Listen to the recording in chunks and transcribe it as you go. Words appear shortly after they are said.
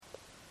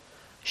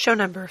Show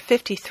number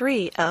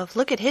 53 of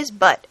Look at His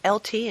Butt,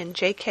 LT and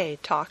JK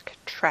Talk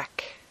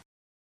Trek.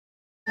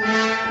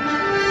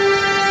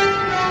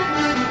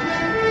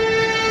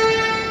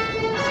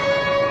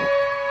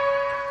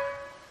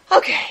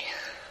 Okay.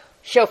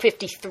 Show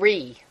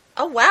 53.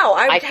 Oh, wow.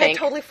 I had think.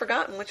 totally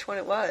forgotten which one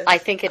it was. I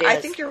think it is. I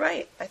think you're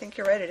right.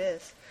 It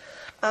is.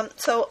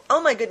 So,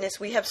 oh my goodness,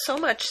 we have so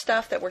much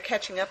stuff that we're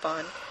catching up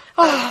on.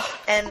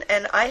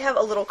 And I have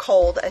a little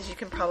cold, as you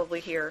can probably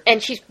hear.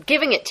 And she's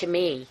giving it to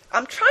me.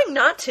 I'm trying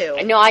not to.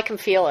 I know, I can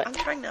feel it. I'm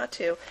trying not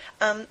to.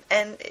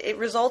 And it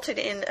resulted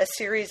in a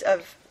series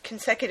of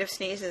consecutive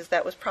sneezes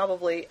that was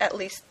probably at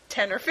least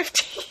 10 or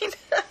 15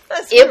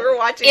 as we were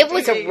watching It TV.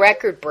 was a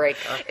record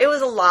breaker. It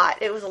was a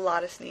lot. It was a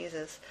lot of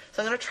sneezes.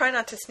 So I'm going to try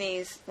not to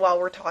sneeze while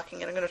we're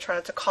talking, and I'm going to try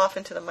not to cough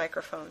into the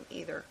microphone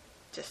either,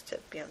 just to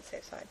be on the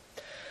safe side.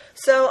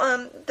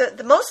 So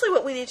the mostly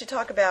what we need to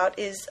talk about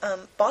is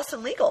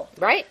Boston Legal.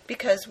 Right.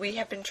 Because we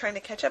have been trying to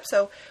catch up.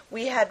 So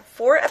we had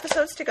 4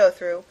 episodes to go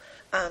through.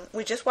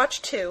 We just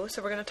watched 2,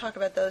 so we're going to talk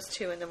about those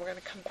 2, and then we're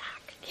going to come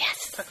back.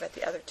 Yes. Talk about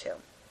the other 2.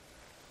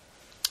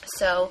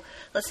 So,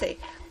 let's see.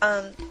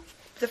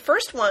 The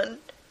first one,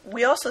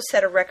 we also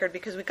set a record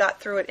because we got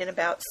through it in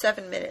about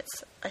 7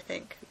 minutes, I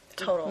think,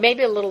 total.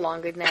 Maybe a little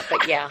longer than that,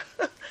 but yeah.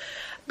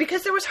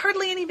 Because there was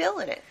hardly any Bill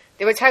in it.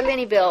 There was hardly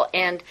any Bill,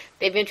 and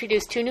they've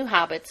introduced 2 new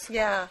hobbits.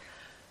 Yeah.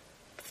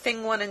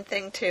 Thing 1 and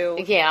Thing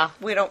 2. Yeah.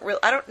 I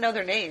don't know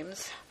their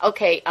names.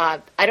 Okay,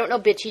 I don't know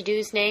Bitchy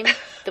Doo's name,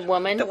 the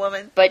woman. The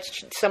woman. But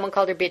someone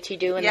called her Bitchy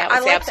Doo, and Yeah, that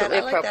was I like absolutely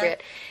that. I like appropriate.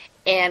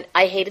 that. And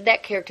I hated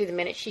that character the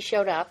minute she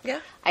showed up. Yeah.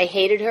 I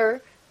hated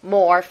her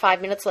more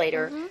 5 minutes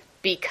later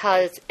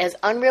because as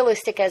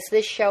unrealistic as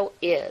this show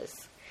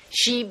is,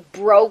 she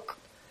broke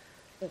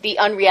the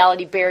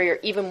unreality barrier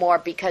even more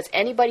because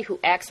anybody who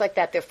acts like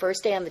that their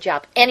first day on the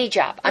job, any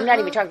job, I'm not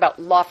even talking about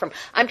law firm,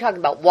 I'm talking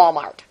about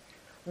Walmart,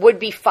 would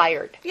be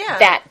fired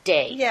that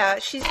day. Yeah,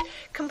 she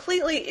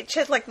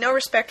has like no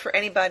respect for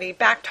anybody,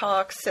 back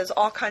talks, says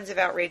all kinds of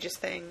outrageous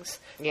things.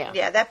 Yeah.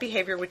 Yeah, that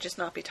behavior would just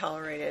not be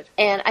tolerated.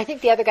 And I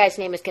think the other guy's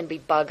name is going to be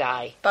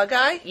Bug-Eye.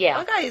 Bug-Eye? Yeah.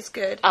 Bug-Eye is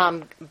good.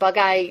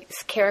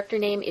 Bug-Eye's character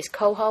name is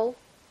Coho,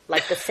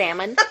 like the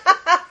salmon.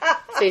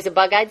 So he's a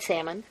bug-eyed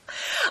salmon.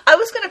 I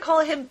was going to call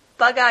him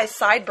Bug-Eye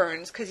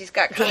Sideburns because he's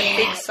got kind of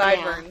big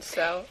sideburns.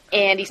 So.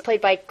 And he's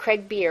played by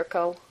Craig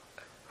Bierko,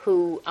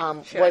 who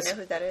Should I know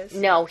who that is?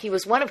 No, he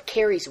was one of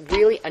Carrie's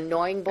really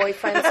annoying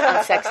boyfriends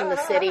on Sex and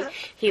the City.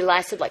 He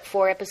lasted like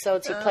 4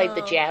 episodes. He played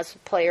the jazz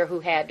player who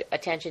had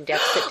attention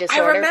deficit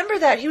disorder. I remember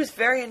that. He was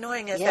very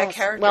annoying as that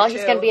character, well,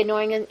 he's going to be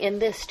annoying in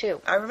this,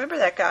 too. I remember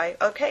that guy.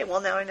 Okay,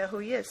 well, now I know who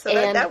he is. So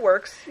that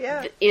works,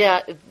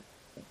 yeah.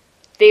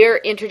 Their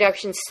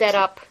introduction set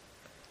up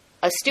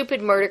a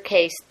stupid murder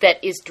case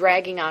that is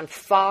dragging on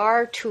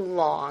far too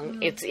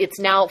long. It's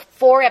now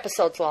 4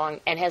 episodes long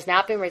and has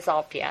not been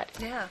resolved yet.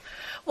 Yeah.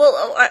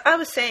 Well, I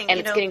was saying, and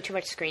it's getting too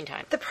much screen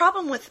time. The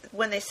problem with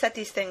when they set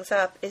these things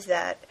up is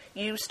that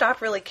you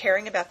stop really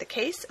caring about the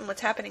case and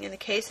what's happening in the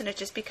case, and it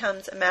just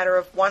becomes a matter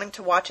of wanting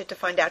to watch it to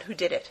find out who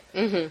did it.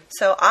 Mm-hmm.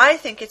 So I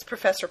think it's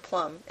Professor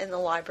Plum in the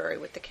library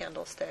with the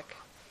candlestick.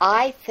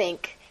 I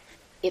think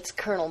it's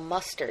Colonel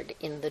Mustard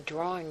in the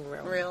drawing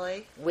room.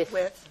 Really? With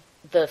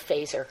the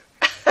phaser.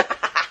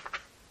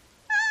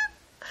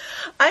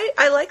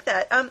 I like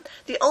that.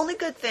 The only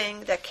good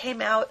thing that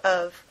came out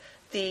of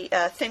the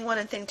Thing 1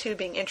 and Thing 2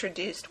 being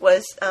introduced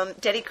was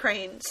Denny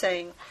Crane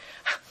saying,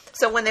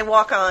 so when they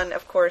walk on,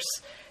 of course,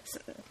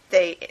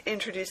 they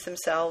introduce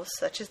themselves,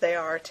 such as they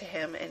are, to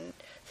him, and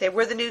say,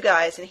 we're the new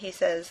guys, and he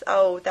says,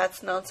 oh,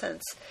 that's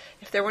nonsense.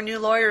 If there were new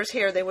lawyers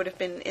here, they would have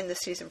been in the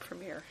season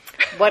premiere.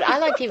 What I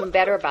liked even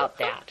better about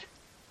that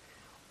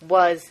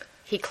was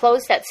he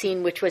closed that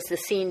scene, which was the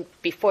scene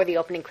before the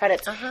opening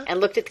credits, and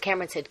looked at the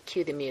camera and said,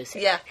 cue the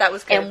music. Yeah, that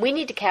was good. And we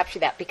need to capture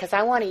that because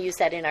I want to use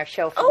that in our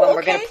show for when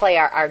we're going to play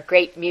our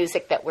great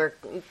music that we're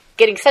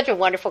getting such a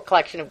wonderful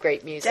collection of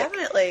great music.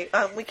 Definitely.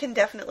 We can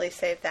definitely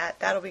save that.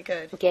 That'll be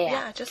good.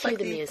 Yeah, just cue like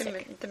the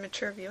music. The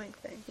mature viewing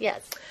thing.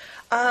 Yes.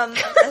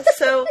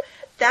 So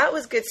that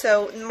was good.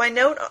 So my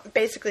note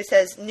basically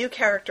says, new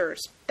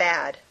characters,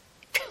 bad.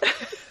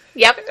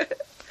 Yep.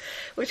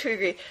 Which we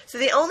agree. So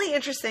the only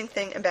interesting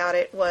thing about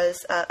it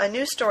was a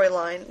new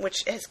storyline,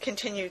 which has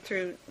continued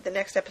through the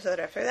next episode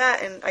after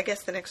that, and I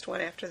guess the next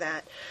one after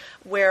that,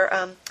 where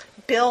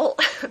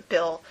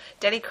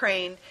Denny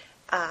Crane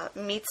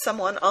meets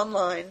someone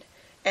online,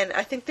 and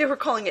I think they were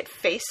calling it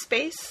Face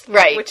Space,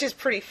 right? Which is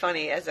pretty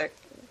funny as a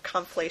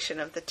conflation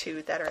of the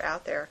two that are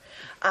out there.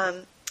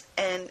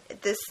 And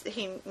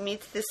he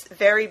meets this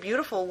very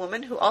beautiful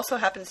woman who also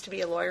happens to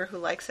be a lawyer who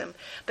likes him,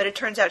 but it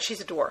turns out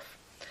she's a dwarf.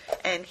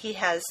 And he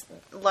has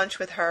lunch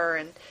with her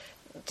and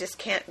just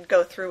can't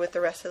go through with the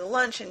rest of the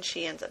lunch, and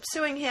she ends up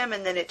suing him,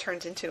 and then it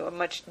turns into a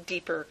much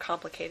deeper,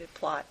 complicated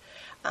plot.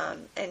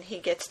 And he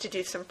gets to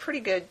do some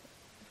pretty good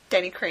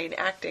Denny Crane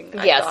acting,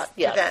 I thought,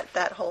 to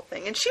that whole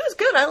thing. And she was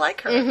good. I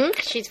like her. Mm-hmm.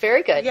 She's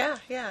very good.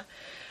 Yeah.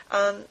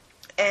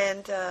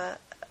 And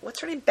what's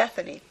her name?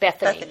 Bethany.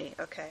 Bethany.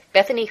 Okay.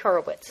 Bethany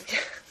Horowitz.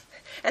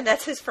 And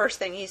that's his first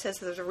thing. He says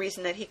there's a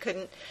reason that he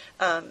couldn't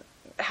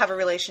have a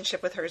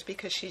relationship with her is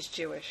because she's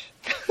Jewish.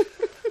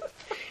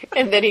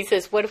 And then he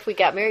says, what if we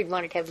got married and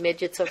wanted to have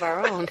midgets of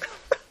our own?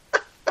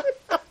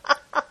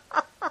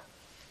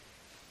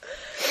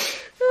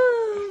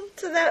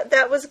 So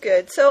that was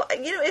good. So,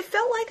 it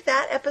felt like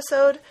that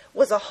episode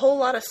was a whole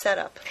lot of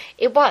setup.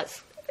 It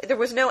was. There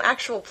was no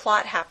actual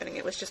plot happening.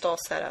 It was just all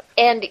set up.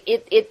 And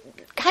it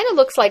kind of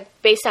looks like,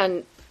 based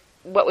on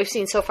what we've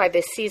seen so far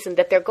this season,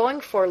 that they're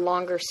going for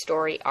longer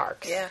story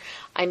arcs. Yeah.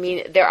 I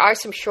mean, there are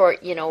some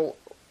short,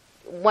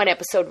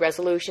 one-episode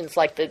resolutions,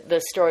 like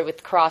the story with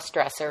the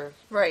cross-dresser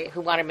right.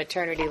 who wanted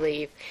maternity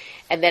leave.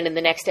 And then in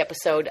the next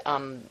episode,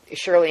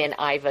 Shirley and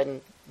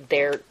Ivan,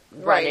 they're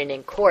running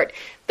in court.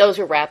 Those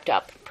were wrapped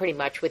up pretty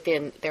much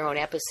within their own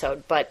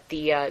episode. But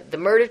the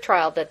murder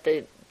trial that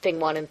the Thing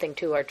 1 and Thing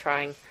 2 are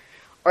trying,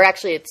 or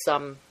actually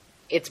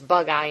it's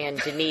Bug Eye and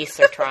Denise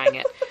are trying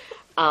it.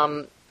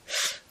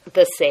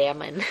 The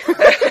salmon.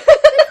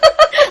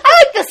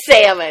 I like the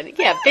salmon.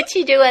 Yeah,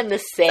 Bitchy Doo and the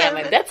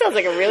salmon. That sounds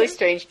like a really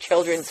strange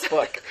children's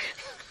book.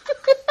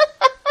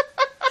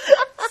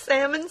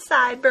 Salmon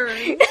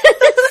sideburns.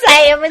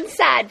 Salmon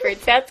sideburns.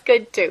 That's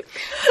good, too.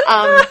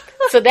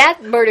 So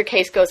that murder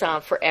case goes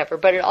on forever,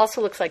 but it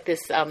also looks like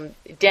this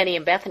Denny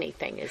and Bethany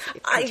thing is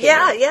continuing.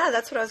 Yeah,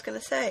 that's what I was going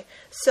to say.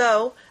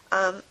 So,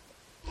 the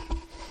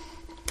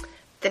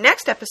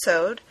next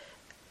episode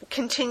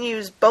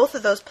continues both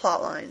of those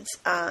plot lines,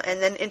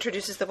 and then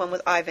introduces the one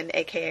with Ivan,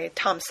 a.k.a.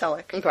 Tom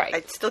Selleck. Right.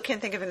 I still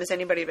can't think of him as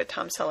anybody but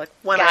Tom Selleck.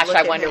 Gosh,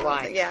 I wonder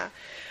why. Yeah.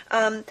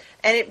 And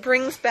it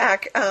brings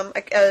back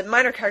a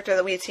minor character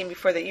that we had seen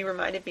before that you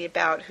reminded me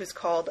about, who's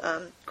called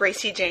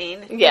Gracie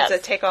Jane. Yes.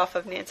 It's a takeoff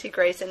of Nancy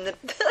Grace. And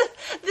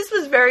this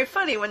was very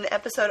funny when the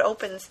episode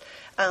opens.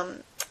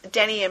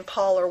 Denny and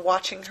Paul are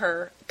watching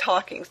her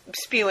talking,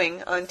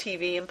 spewing on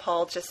TV, and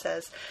Paul just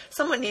says,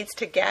 "Someone needs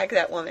to gag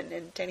that woman."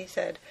 And Denny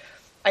said,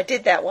 "I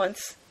did that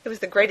once. It was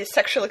the greatest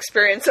sexual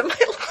experience of my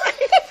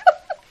life."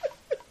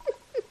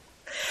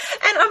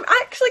 And I'm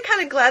actually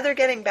kind of glad they're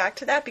getting back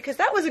to that, because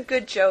that was a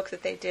good joke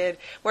that they did,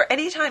 where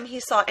anytime he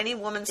saw any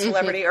woman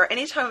celebrity, or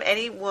anytime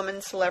any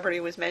woman celebrity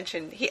was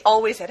mentioned, he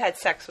always had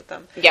sex with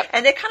them. Yep.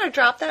 And they kind of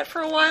dropped that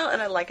for a while,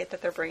 and I like it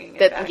that they're bringing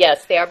it back.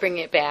 Yes, they are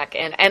bringing it back.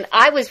 And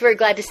I was very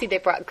glad to see they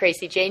brought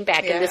Gracie Jane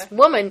back. Yeah. And this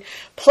woman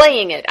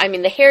playing it, I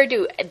mean, the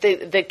hairdo,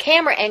 the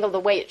camera angle, the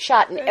way it's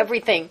shot and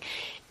everything,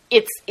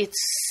 it's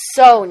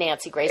so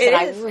Nancy Grace. It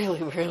and is. I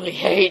really, really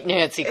hate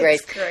Nancy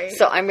Grace. It's great.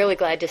 So I'm really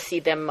glad to see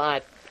them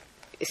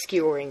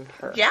skewering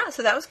her. Yeah,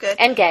 so that was good.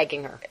 And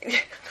gagging her.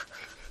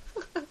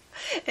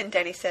 And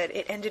Denny said,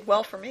 "It ended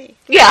well for me."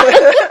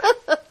 Yeah.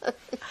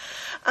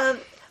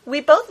 We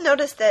both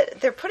noticed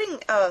that they're putting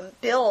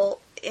Bill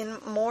in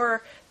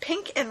more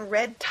pink and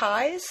red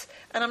ties,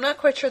 and I'm not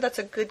quite sure that's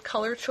a good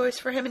color choice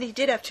for him, and he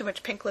did have too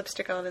much pink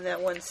lipstick on in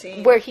that one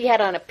scene. Where he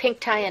had on a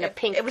pink tie and a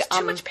pink... It was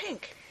too much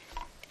pink.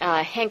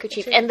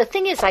 Handkerchief. And the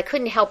thing is, I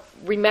couldn't help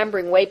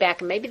remembering way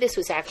back, and maybe this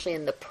was actually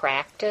in the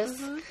practice,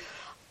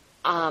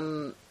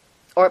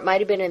 or it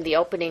might have been in the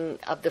opening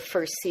of the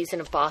first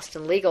season of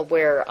Boston Legal,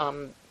 where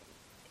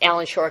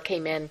Alan Shore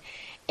came in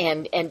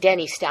and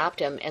Denny stopped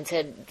him and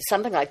said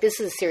something like, "This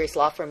is a serious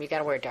law firm, you got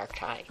to wear a dark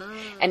tie."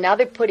 And now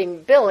they're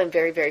putting Bill in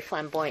very, very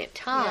flamboyant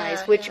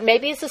ties, which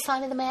maybe is a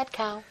sign of the mad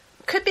cow.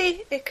 Could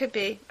be. It could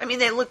be. I mean,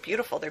 they look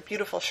beautiful. They're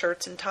beautiful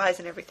shirts and ties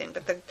and everything.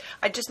 But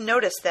I just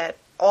noticed that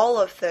all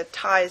of the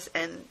ties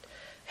and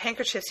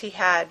handkerchiefs he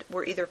had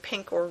were either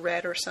pink or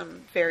red or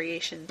some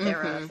variation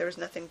thereof. There was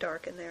nothing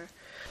dark in there.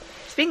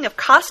 Speaking of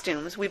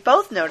costumes, we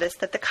both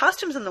noticed that the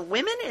costumes on the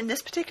women in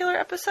this particular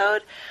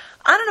episode,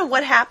 I don't know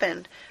what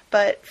happened,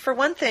 but for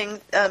one thing,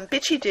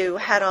 Bitchy Doo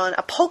had on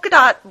a polka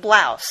dot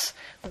blouse,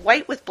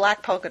 white with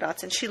black polka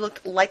dots, and she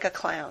looked like a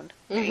clown.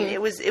 I mean,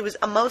 it was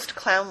a most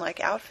clown-like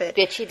outfit.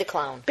 Bitchy the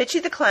clown.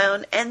 Bitchy the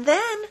clown, and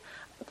then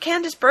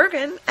Candice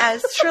Bergen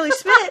as Shirley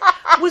Smith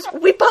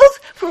we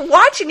both were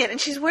watching it, and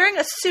she's wearing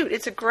a suit.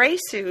 It's a gray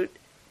suit,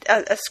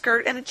 a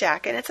skirt and a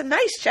jacket. It's a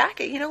nice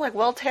jacket, like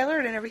well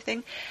tailored and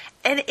everything.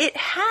 And it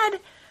had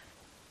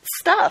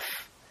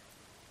stuff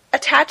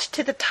attached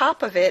to the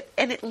top of it,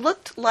 and it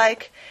looked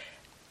like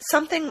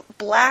something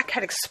black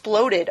had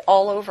exploded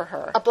all over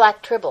her. A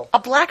black tribble. A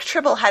black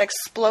tribble had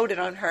exploded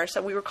on her,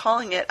 so we were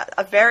calling it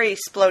a very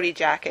splody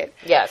jacket.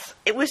 Yes.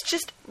 It was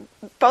just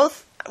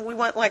both... We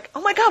went like,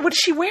 oh my God, what is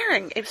she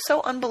wearing? It was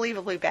so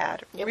unbelievably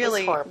bad. It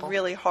really, was horrible.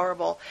 Really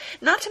horrible.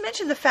 Not to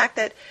mention the fact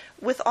that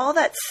with all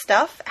that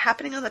stuff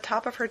happening on the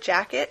top of her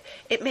jacket,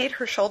 it made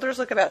her shoulders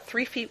look about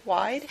 3 feet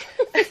wide,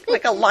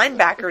 like a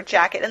linebacker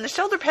jacket. And the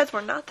shoulder pads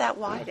were not that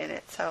wide in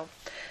it. So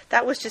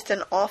that was just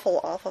an awful,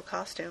 awful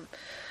costume.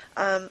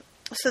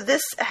 So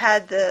this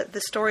had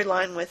the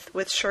storyline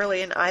with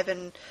Shirley and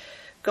Ivan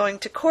going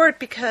to court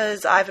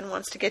because Ivan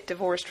wants to get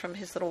divorced from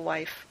his little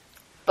wife.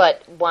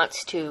 But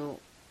wants to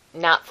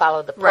not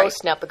follow the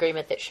post-nup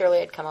agreement that Shirley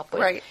had come up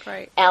with.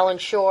 Right. Alan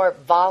Shore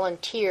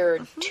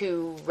volunteered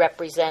to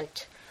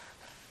represent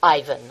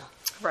Ivan.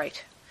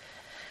 Right.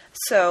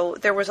 So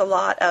there was a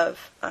lot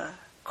of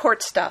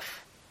court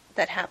stuff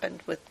that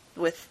happened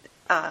with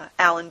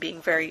Alan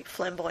being very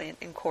flamboyant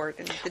in court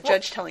and the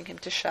judge telling him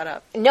to shut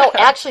up. No,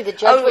 actually, the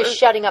judge was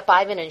shutting up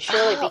Ivan and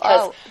Shirley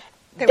because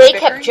they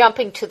kept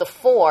jumping to the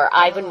fore.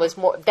 Ivan was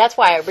more. That's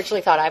why I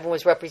originally thought Ivan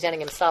was representing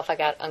himself. I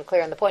got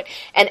unclear on the point.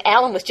 And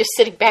Alan was just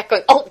sitting back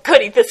going, "Oh,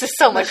 goody, this is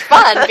so much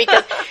fun,"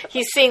 because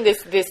he's seeing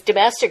this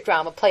domestic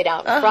drama played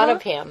out in front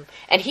of him.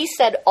 And he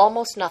said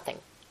almost nothing.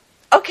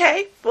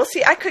 Okay. Well,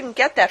 see, I couldn't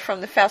get that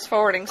from the fast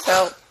forwarding,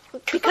 so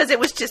because it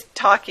was just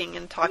talking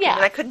and talking,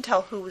 and I couldn't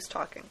tell who was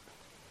talking.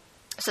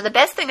 So the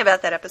best thing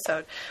about that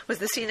episode was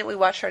the scene that we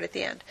watched right at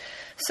the end.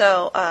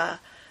 So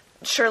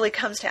Shirley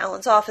comes to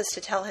Alan's office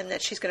to tell him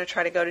that she's going to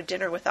try to go to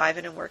dinner with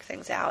Ivan and work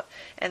things out.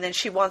 And then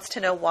she wants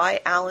to know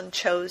why Alan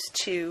chose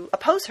to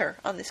oppose her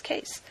on this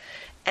case.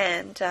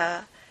 And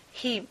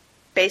he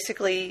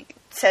basically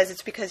says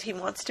it's because he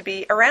wants to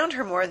be around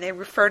her more. And they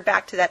referred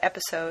back to that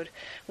episode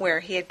where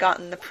he had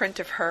gotten the print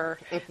of her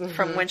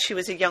from when she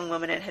was a young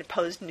woman and had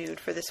posed nude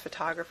for this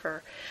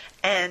photographer.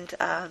 And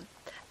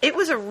it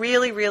was a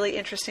really, really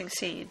interesting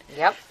scene.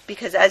 Yep.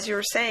 Because as you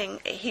were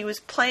saying, he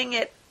was playing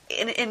it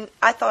in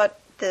I thought,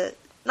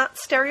 not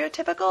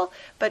stereotypical,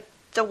 but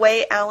the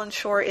way Alan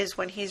Shore is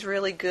when he's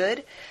really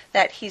good,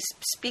 that he's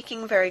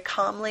speaking very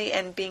calmly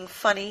and being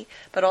funny,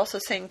 but also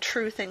saying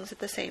true things at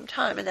the same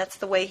time. And that's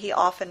the way he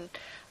often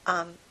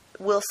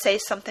will say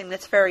something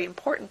that's very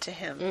important to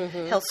him.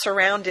 He'll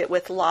surround it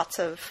with lots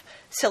of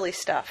silly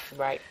stuff.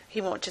 Right.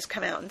 He won't just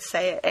come out and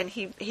say it. And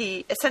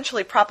he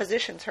essentially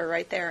propositions her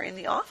right there in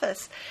the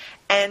office.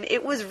 And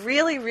it was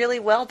really, really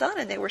well done.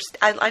 And they were.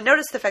 I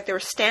noticed the fact they were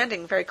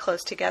standing very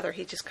close together.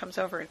 He just comes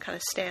over and kind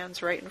of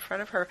stands right in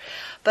front of her.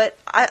 But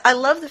I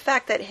love the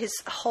fact that his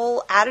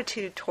whole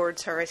attitude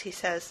towards her, as he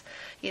says,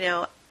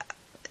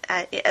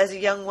 as a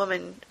young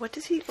woman,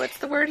 what's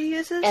the word he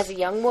uses? As a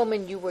young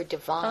woman, you were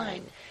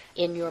divine.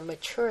 In your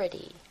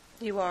maturity.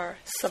 You are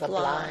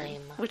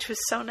sublime. Which was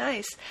so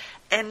nice.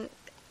 And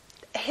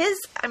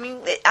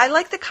I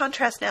like the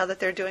contrast now that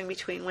they're doing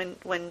between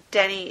when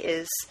Denny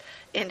is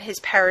in his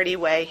parody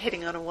way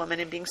hitting on a woman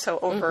and being so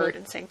overt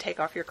and saying take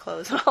off your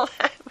clothes and all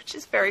that, which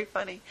is very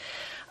funny.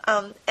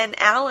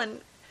 And Alan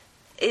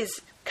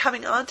is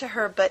coming on to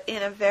her, but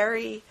in a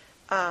very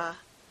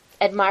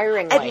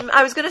admiring way.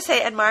 I was going to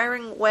say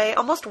admiring way,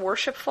 almost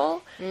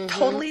worshipful,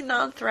 totally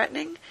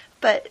non-threatening,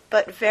 but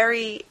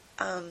very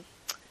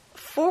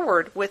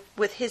forward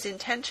with his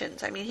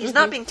intentions. I mean, he's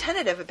not being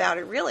tentative about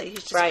it, really.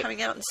 He's just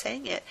coming out and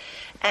saying it.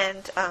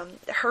 And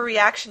her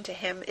reaction to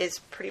him is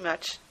pretty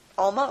much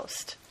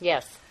almost.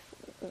 Yes.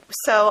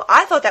 So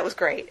I thought that was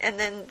great. And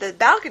then the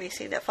balcony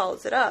scene that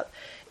follows it up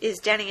is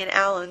Denny and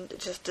Alan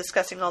just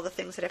discussing all the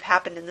things that have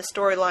happened, and the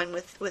storyline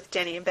with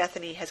Denny and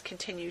Bethany has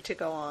continued to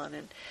go on.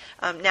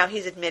 And now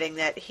he's admitting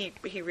that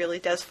he really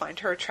does find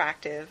her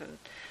attractive,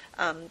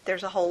 and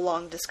there's a whole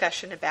long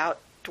discussion about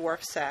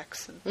dwarf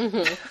sex,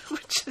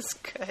 which is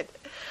good.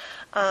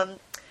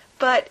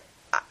 But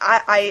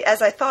I,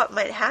 as I thought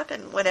might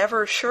happen,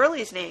 whenever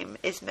Shirley's name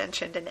is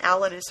mentioned and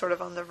Alan is sort of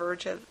on the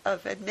verge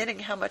of admitting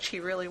how much he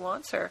really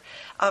wants her,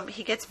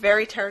 he gets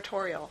very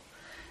territorial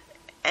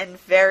and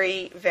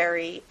very,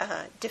 very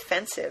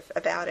defensive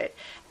about it.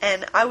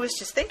 And I was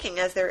just thinking,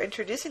 as they're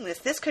introducing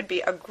this could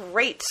be a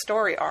great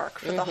story arc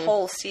for the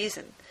whole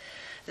season.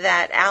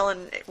 That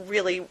Alan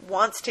really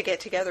wants to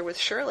get together with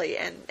Shirley,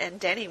 and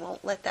Denny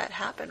won't let that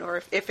happen.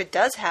 Or if it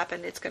does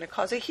happen, it's going to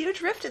cause a huge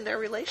rift in their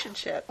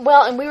relationship.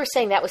 Well, and we were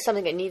saying that was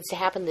something that needs to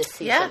happen this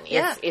season.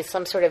 Yeah. Is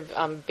some sort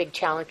of big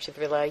challenge to the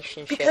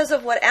relationship. Because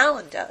of what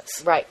Alan does.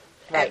 Right.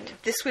 And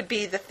this would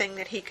be the thing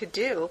that he could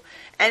do.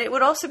 And it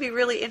would also be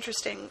really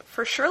interesting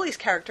for Shirley's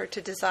character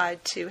to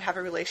decide to have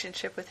a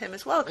relationship with him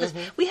as well. Because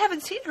we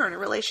haven't seen her in a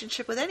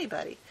relationship with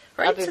anybody.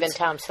 Right? Other than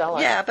Tom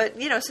Selleck. Yeah, but,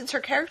 since her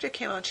character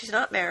came on, she's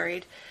not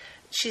married.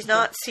 She's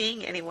not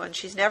seeing anyone.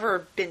 She's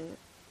never been,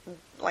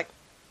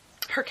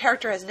 her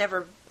character has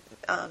never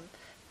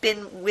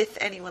been with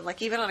anyone,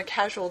 even on a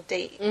casual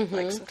date.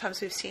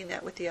 Sometimes we've seen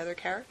that with the other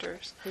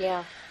characters.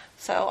 Yeah.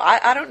 So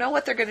I don't know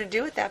what they're going to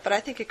do with that, but I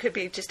think it could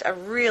be just a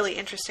really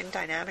interesting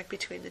dynamic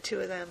between the two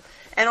of them.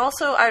 And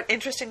also an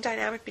interesting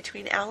dynamic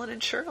between Alan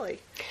and Shirley.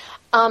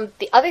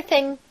 The other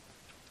thing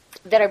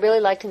that I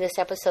really liked in this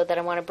episode that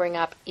I want to bring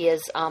up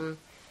is,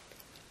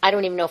 I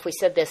don't even know if we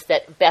said this,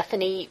 that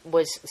Bethany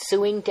was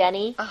suing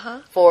Denny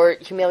for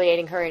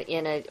humiliating her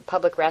in a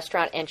public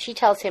restaurant, and she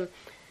tells him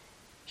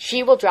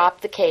she will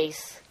drop the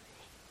case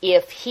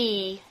if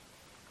he,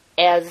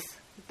 as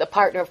the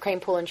partner of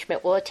Crane, Poole &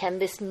 Schmidt, will attend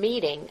this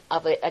meeting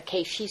of a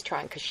case she's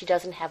trying because she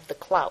doesn't have the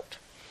clout.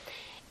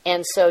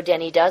 And so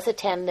Denny does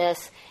attend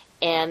this,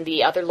 and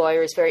the other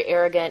lawyer is very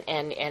arrogant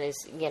and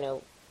is,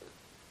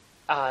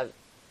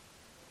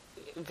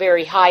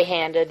 very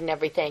high-handed and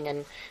everything,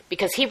 and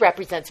because he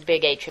represents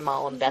big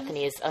HMO and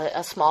Bethany is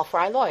a small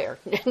fry lawyer.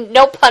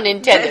 No pun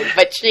intended,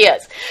 but she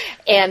is.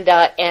 And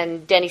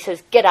Denny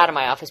says, "Get out of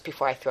my office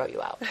before I throw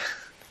you out."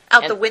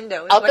 The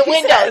window. Out the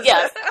window,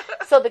 yes.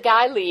 So the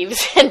guy leaves,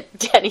 and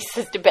Denny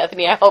says to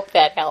Bethany, "I hope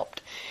that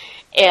helped."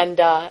 And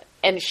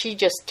she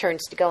just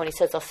turns to go, and he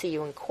says, "I'll see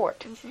you in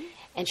court."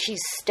 And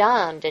she's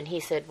stunned, and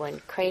he said,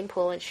 "When Crane,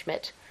 Poole &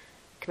 Schmidt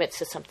commits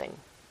to something,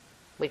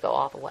 we go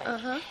all the way.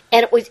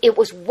 And it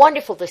was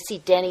wonderful to see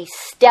Denny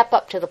step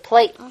up to the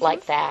plate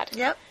like that.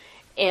 Yep.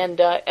 And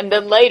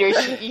then later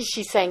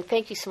she's saying,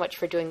 "Thank you so much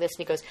for doing this." And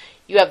he goes,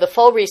 "You have the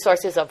full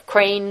resources of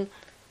Crane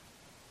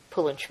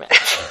Pullenschmidt."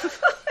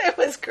 It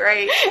was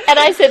great. And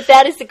I said,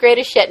 "That is the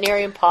greatest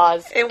Shatnerian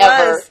pause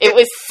ever." It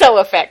was so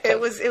effective. It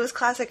was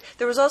classic.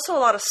 There was also a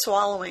lot of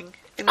swallowing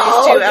in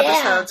these two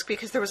episodes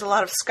because there was a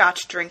lot of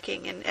scotch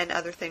drinking and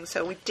other things.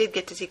 So we did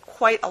get to see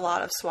quite a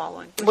lot of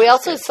swallowing. We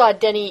also saw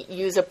Denny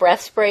use a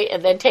breath spray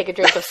and then take a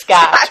drink of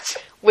scotch,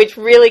 which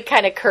really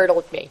kind of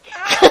curdled me.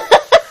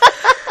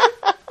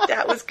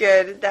 That was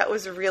good. That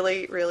was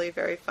really, really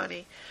very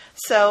funny.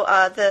 So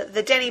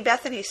the Denny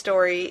Bethany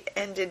story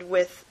ended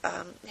with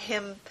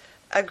him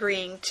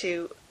agreeing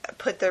to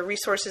put the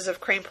resources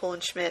of Crane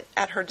Pullenschmidt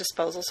at her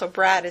disposal. So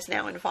Brad is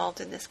now involved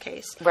in this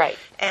case. Right.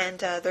 And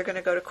they're going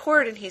to go to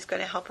court, and he's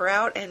going to help her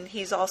out. And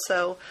he's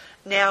also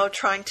now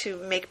trying to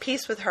make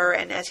peace with her.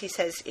 And as he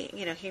says,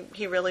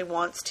 he really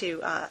wants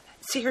to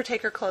see her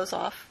take her clothes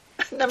off,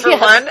 number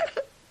one.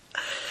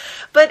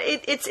 But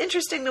it's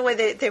interesting the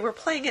way they were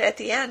playing it at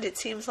the end. It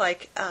seems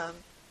like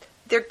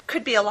there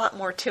could be a lot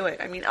more to it.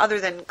 I mean, other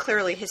than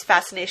clearly his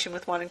fascination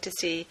with wanting to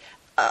see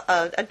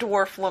a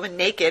dwarf woman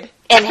naked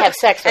and have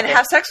sex with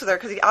her,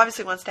 because he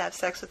obviously wants to have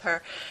sex with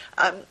her.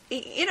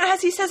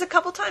 As he says a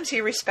couple times,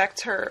 he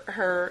respects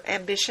her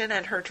ambition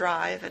and her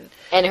drive, and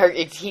her.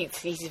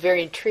 He's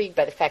very intrigued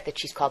by the fact that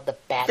she's called the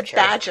Badger. The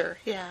Badger,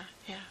 yeah.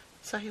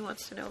 So he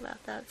wants to know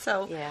about that.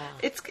 So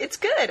it's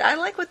good. I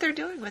like what they're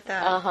doing with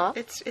that.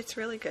 It's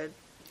really good.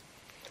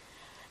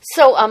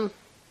 So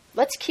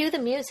let's cue the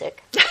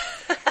music.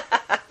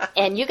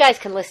 And you guys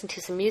can listen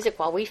to some music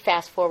while we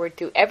fast forward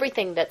through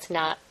everything that's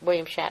not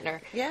William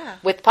Shatner. Yeah.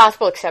 With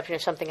possible exception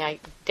of something I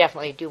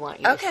definitely do want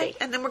you to see. Okay,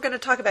 and then we're going to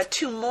talk about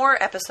 2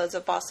 more episodes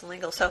of Boston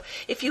Legal. So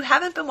if you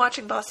haven't been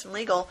watching Boston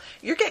Legal,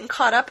 you're getting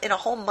caught up in a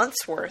whole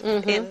month's worth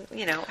in,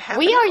 half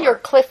We an are hour. your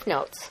Cliff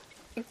Notes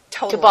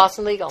to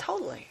Boston Legal.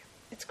 Totally.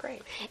 It's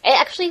great.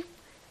 Actually,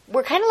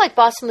 we're kind of like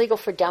Boston Legal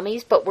for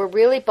dummies, but we're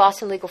really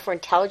Boston Legal for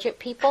intelligent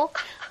people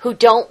who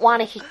don't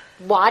want to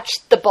watch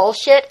the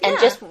bullshit and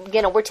just,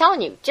 we're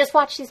telling you, just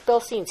watch these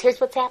Bill scenes.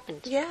 Here's what's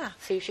happened. Yeah.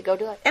 So you should go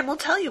do it. And we'll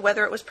tell you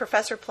whether it was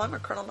Professor Plum or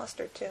Colonel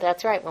Mustard, too.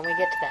 That's right, when we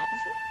get to that.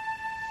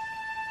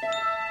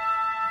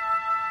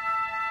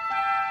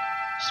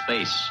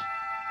 Space,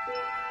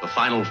 the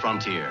final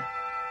frontier.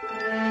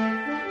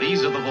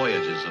 These are the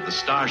voyages of the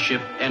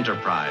Starship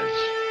Enterprise.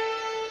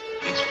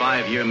 Its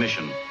 5-year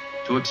mission,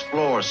 to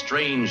explore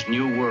strange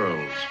new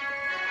worlds,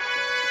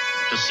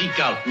 to seek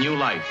out new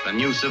life and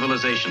new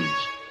civilizations,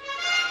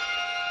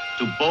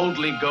 to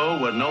boldly go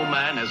where no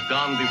man has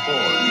gone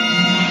before.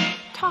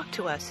 Talk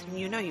to us, and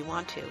you know you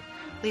want to.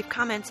 Leave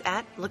comments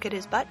at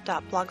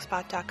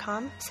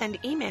lookathisbutt.blogspot.com. Send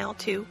email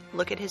to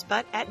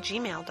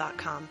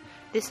lookathisbutt@gmail.com.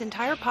 This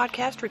entire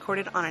podcast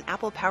recorded on an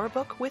Apple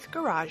PowerBook with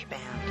GarageBand.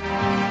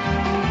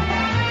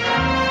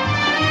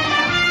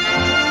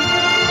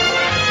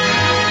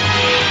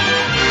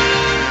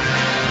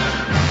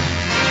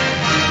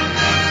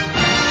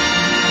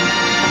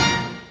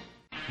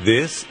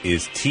 This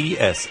is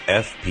TSFPN.com,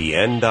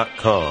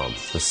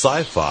 the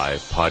Sci-Fi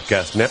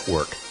Podcast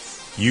Network.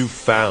 You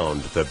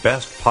found the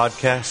best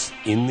podcasts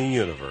in the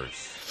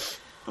universe.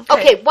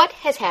 Okay, what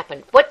has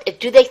happened? What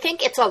do they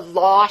think it's a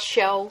law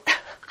show?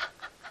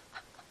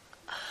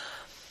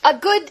 A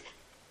good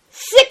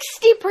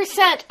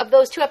 60% of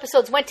those 2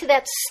 episodes went to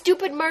that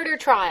stupid murder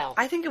trial.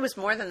 I think it was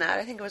more than that.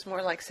 I think it was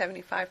more like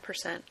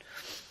 75%.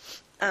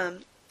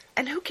 And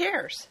who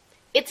cares?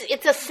 It's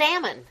a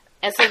salmon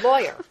as a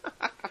lawyer.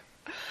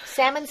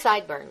 Salmon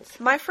sideburns.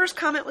 My first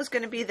comment was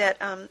going to be that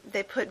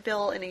they put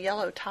Bill in a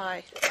yellow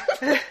tie.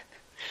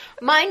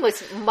 Mine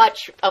was a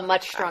much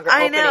stronger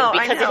opening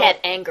because it had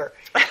anger.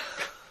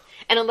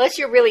 And unless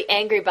you're really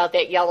angry about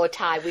that yellow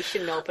tie, we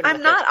shouldn't open it.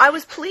 I'm not. I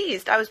was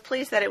pleased. I was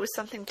pleased that it was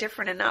something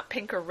different and not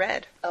pink or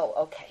red. Oh,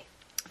 okay.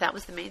 That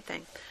was the main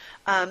thing.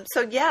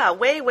 So, yeah,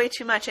 way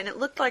too much. And it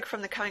looked like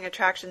from the coming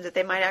attractions that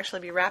they might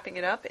actually be wrapping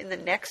it up in the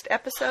next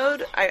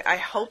episode. I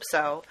hope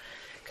so,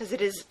 because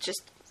it is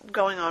just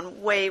going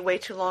on way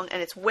too long,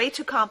 and it's way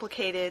too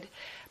complicated.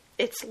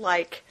 It's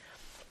like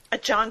a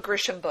John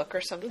Grisham book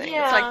or something.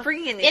 Yeah, it's like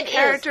bringing in these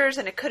characters,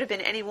 and it could have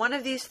been any one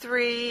of these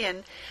 3,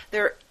 and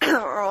there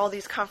are all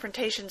these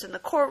confrontations in the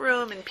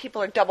courtroom, and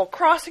people are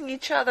double-crossing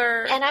each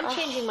other. And I'm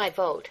changing my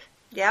vote.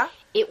 Yeah?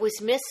 It was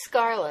Miss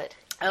Scarlet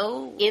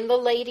in the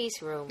ladies'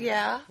 room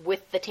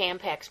with the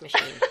Tampax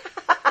machine.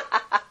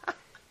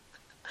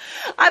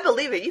 I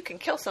believe it. You can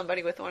kill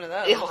somebody with one of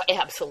those. Oh,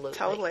 absolutely.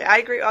 Totally. I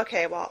agree.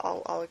 Okay,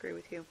 well, I'll agree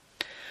with you.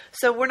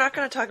 So we're not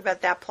going to talk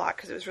about that plot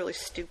because it was really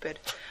stupid.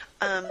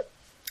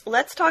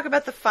 Let's talk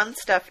about the fun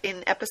stuff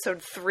in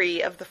episode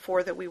 3 of the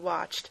 4 that we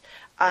watched.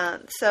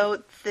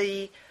 So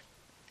the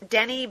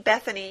Denny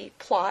Bethany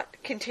plot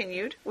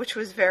continued, which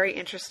was very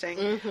interesting.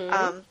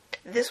 Mm-hmm.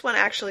 This one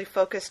actually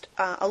focused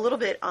a little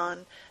bit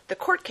on the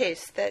court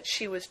case that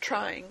she was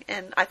trying,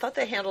 and I thought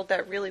they handled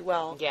that really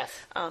well. Yes.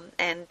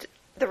 And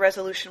the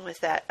resolution was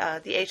that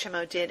the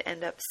HMO did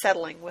end up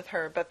settling with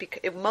her, but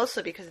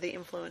mostly because of the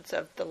influence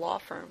of the law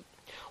firm.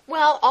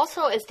 Well,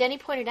 also, as Denny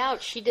pointed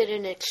out, she did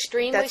an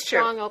extremely That's true.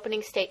 strong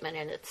opening statement,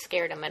 and it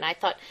scared him. And I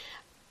thought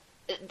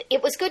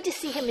it was good to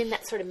see him in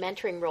that sort of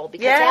mentoring role,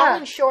 because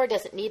Alan Shore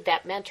doesn't need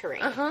that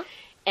mentoring.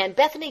 And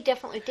Bethany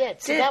definitely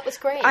did, so that was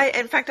great.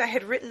 In fact, I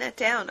had written that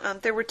down.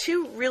 There were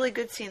two really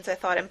good scenes, I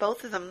thought, and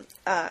both of them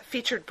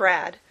featured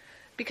Brad,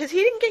 because he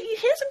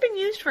hasn't been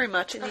used very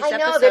much in these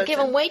episodes. I know, they're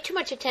giving way too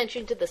much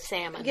attention to the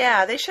salmon.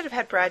 Yeah, they should have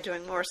had Brad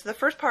doing more. So the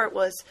first part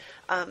was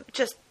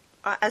just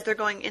as they're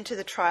going into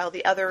the trial,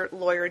 the other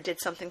lawyer did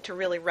something to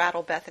really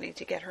rattle Bethany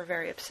to get her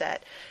very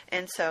upset.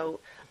 And so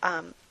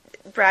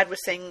Brad was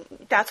saying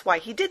that's why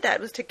he did that,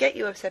 was to get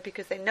you upset,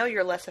 because they know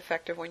you're less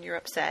effective when you're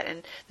upset.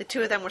 And the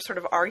two of them were sort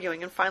of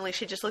arguing, and finally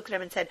she just looked at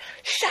him and said,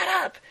 "Shut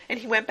up!" And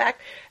he went back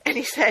and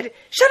he said,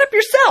 "Shut up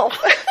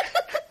yourself!"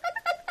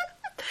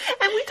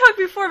 And we talked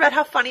before about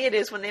how funny it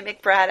is when they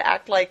make Brad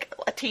act like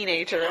a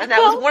teenager. And that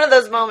was one of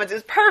those moments. It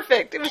was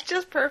perfect. It was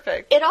just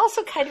perfect. It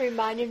also kind of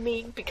reminded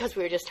me, because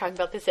we were just talking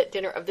about this at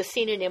dinner, of the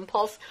scene in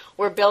Impulse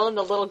where Bill and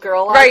the little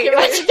girl argue.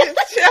 Just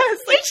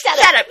like,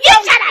 shut up. You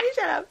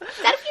shut up.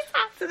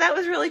 So that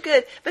was really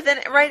good. But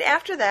then right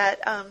after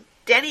that,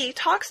 Denny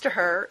talks to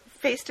her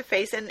face to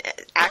face and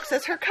acts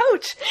as her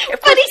coach.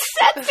 But he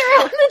sets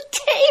her on the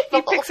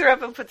table. He picks her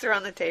up and puts her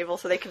on the table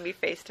so they can be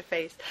face to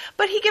face.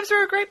 But he gives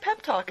her a great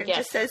pep talk and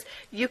just says,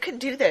 "You can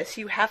do this.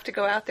 You have to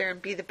go out there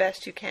and be the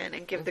best you can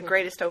and give the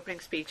greatest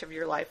opening speech of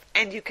your life.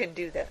 And you can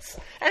do this."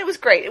 And it was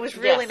great. It was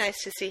really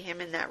nice to see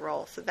him in that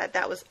role. So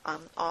that was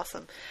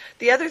awesome.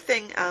 The other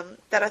thing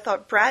that I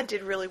thought Brad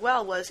did really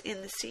well was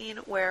in the scene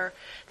where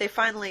they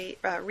finally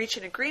reach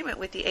an agreement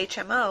with the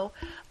HMO.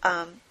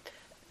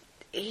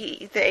 The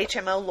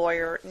HMO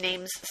lawyer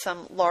names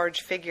some large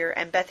figure,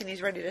 and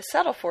Bethany's ready to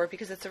settle for it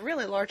because it's a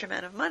really large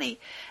amount of money.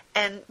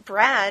 And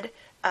Brad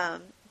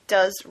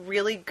does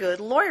really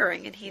good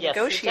lawyering, and he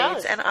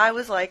negotiates. And I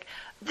was like,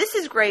 this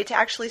is great to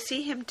actually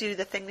see him do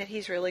the thing that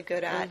he's really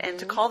good at, and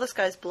to call this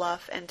guy's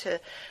bluff, and to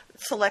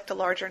select a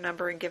larger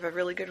number and give a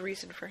really good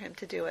reason for him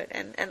to do it.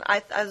 And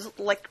I was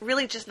like,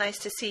 really just nice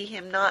to see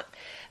him not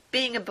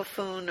being a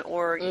buffoon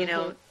or, you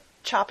know,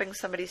 chopping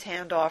somebody's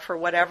hand off or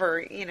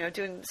whatever, you know,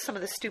 doing some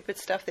of the stupid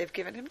stuff they've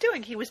given him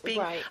doing. He was being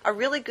a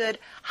really good,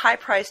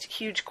 high-priced,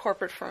 huge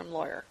corporate firm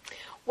lawyer.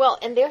 Well,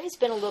 and there has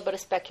been a little bit of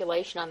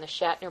speculation on the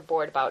Shatner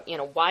board about, you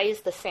know, why is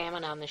the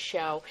salmon on the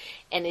show,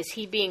 and is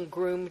he being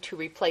groomed to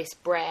replace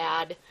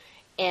Brad?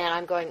 And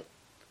I'm going,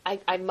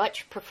 I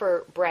much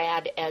prefer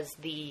Brad as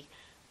the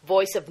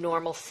voice of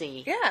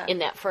normalcy in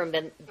that firm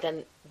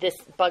than this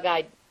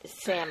bug-eyed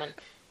salmon,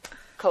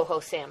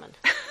 coho salmon.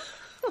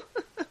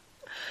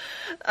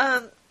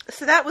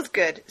 So that was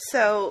good.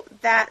 So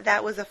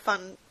that was a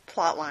fun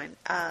plot line,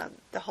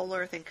 the whole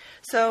lawyer thing.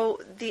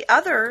 So the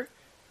other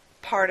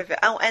part of it,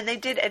 and they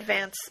did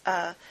advance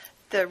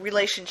the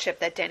relationship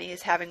that Denny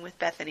is having with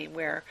Bethany,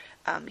 where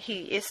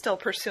he is still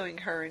pursuing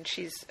her, and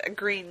she's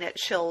agreeing that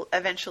she'll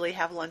eventually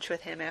have lunch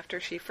with him after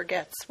she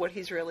forgets what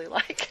he's really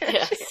like.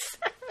 Yes.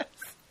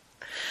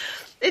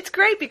 It's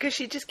great because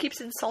she just keeps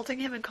insulting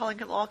him and calling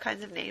him all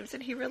kinds of names,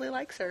 and he really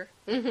likes her,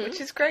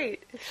 which is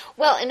great.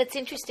 Well, and it's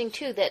interesting,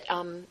 too, that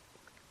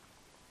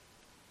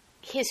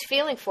his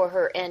feeling for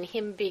her and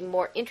him being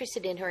more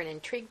interested in her and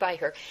intrigued by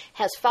her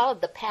has followed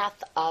the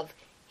path of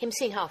him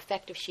seeing how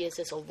effective she is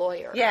as a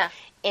lawyer. Yeah.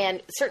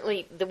 And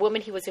certainly the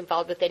woman he was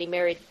involved with that he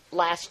married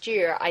last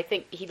year, I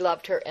think he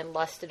loved her and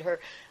lusted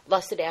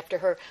after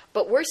her.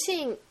 But we're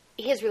seeing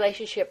his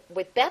relationship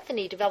with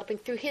Bethany developing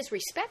through his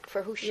respect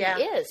for who she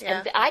is.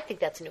 And I think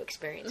that's a new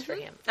experience for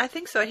him. I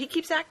think so. He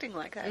keeps acting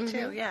like that,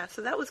 too. Yeah,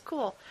 so that was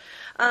cool.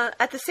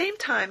 At the same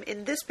time,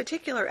 in this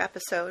particular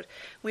episode,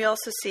 we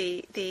also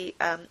see the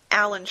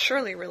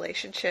Alan-Shirley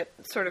relationship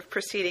sort of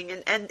proceeding,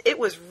 and it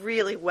was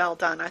really well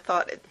done. I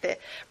thought the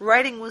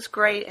writing was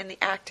great, and the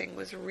acting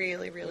was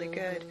really, really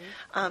good.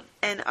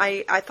 And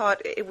I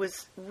thought it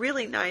was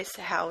really nice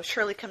how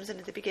Shirley comes in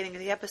at the beginning of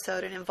the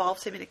episode and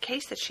involves him in a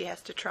case that she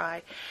has to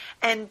try,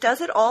 and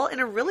does it all in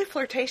a really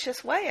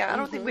flirtatious way. I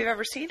don't think we've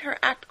ever seen her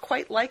act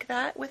quite like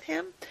that with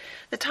him.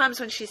 The times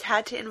when she's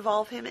had to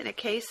involve him in a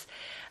case,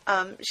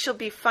 she'll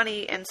be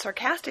funny and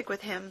sarcastic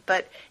with him,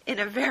 but in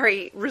a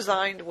very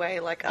resigned way,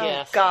 like,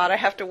 oh, God, I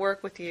have to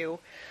work with you.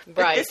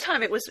 But this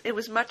time it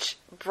was much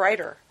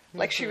brighter.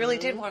 Like, she really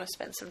did want to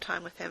spend some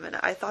time with him, and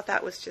I thought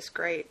that was just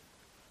great.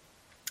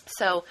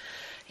 So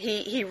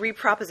he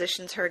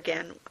repropositions her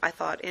again, I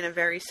thought, in a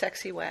very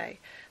sexy way.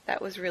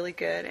 That was really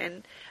good.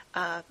 And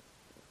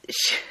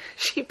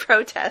she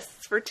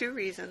protests for two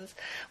reasons.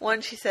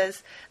 One, she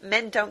says,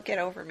 "Men don't get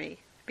over me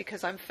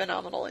because I'm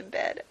phenomenal in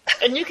bed."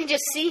 And you can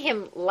just see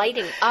him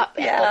lighting up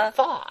at the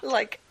thought.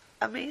 Like,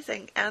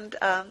 amazing. And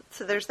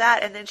so there's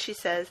that. And then she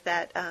says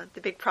that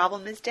the big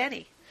problem is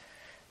Denny.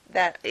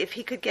 That if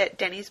he could get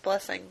Denny's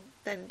blessing,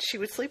 then she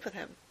would sleep with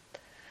him.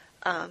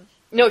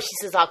 No, she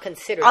says, I'll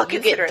consider I'll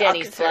get consider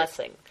Denny's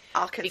blessing.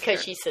 I'll consider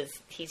because it. she says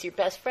he's your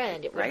best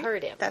friend. It would Right?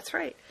 hurt him. That's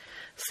right.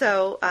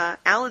 So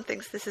Alan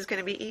thinks this is going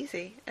to be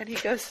easy, and he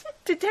goes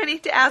to Denny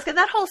to ask. And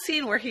that whole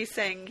scene where he's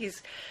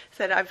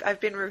said, "I've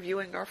been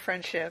reviewing our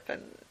friendship,"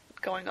 and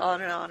going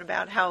on and on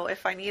about how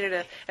if I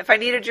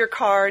needed your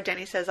car,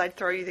 Denny says I'd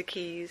throw you the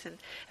keys, and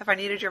if I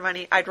needed your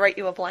money, I'd write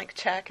you a blank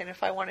check, and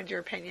if I wanted your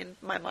opinion,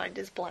 my mind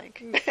is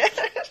blank.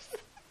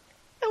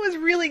 That was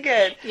really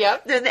good.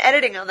 Yep. And the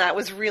editing on that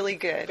was really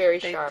good. Very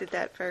they sharp. did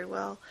that very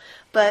well.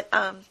 But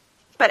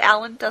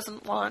Alan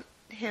doesn't want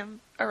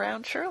him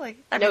around Shirley.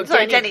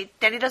 Denny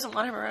doesn't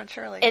want him around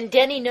Shirley. And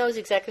Denny knows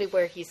exactly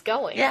where he's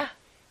going. Yeah.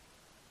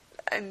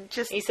 And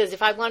just He says,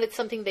 if I wanted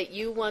something that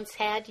you once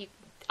had,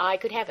 I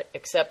could have it,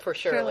 except for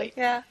Shirley.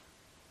 Yeah.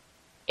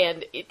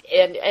 And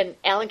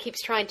Alan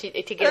keeps trying to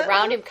get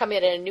around him, come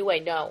in a new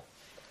way. No.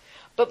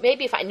 But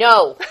maybe if I...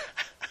 No.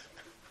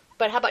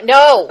 But how about...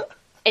 No.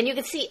 And you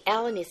can see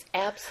Alan is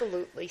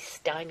absolutely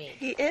stymied.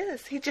 He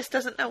is. He just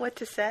doesn't know what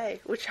to say,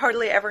 which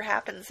hardly ever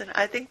happens. And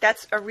I think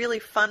that's a really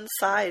fun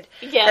side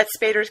that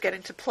Spader's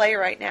getting to play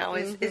right now,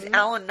 is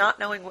Alan not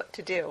knowing what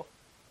to do.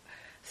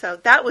 So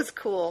that was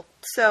cool.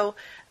 So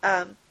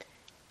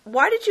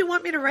why did you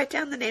want me to write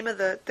down the name of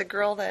the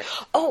girl that...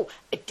 Oh,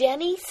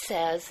 Denny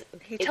says...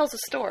 He tells a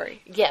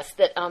story. Yes,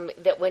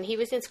 that when he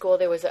was in school,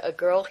 there was a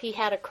girl he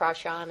had a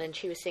crush on, and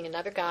she was seeing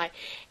another guy,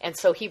 and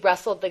so he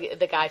wrestled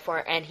the guy for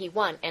her, and he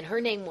won. And her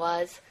name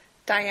was...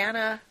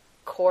 Diana...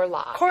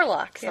 Corlock.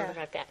 Something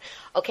like that.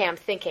 Okay, I'm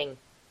thinking,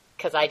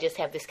 because I just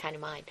have this kind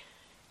of mind.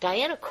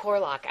 Diana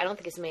Corlock, I don't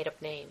think it's a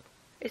made-up name.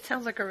 It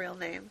sounds like a real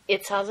name.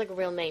 It sounds like a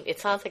real name. It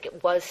sounds like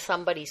it was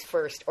somebody's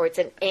first, or it's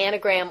an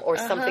anagram, or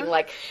something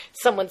like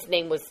someone's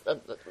name was,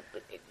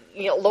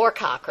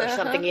 Lorcock or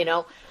something,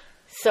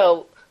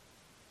 So,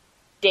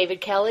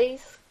 David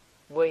Kelly's,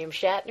 William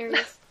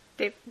Shatner's,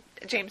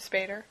 James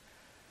Spader.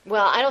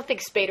 Well, I don't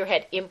think Spader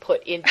had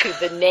input into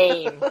the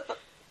name.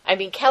 I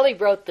mean, Kelly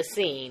wrote the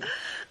scene,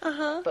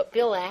 but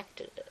Bill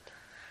acted it.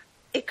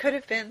 It could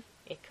have been.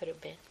 Could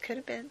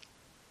have been.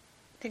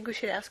 Think we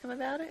should ask him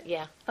about it?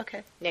 Yeah.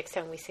 Okay. Next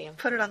time we see him.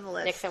 Put it on the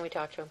list. Next time we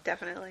talk to him.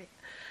 Definitely.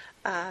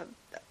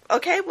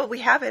 Okay, well, we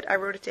have it. I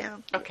wrote it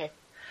down. Okay.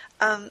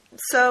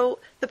 So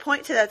the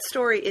point to that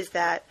story is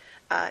that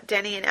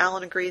Denny and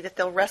Alan agree that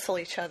they'll wrestle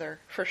each other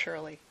for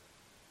Shirley.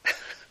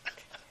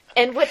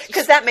 And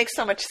because that makes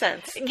so much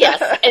sense.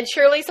 Yes, and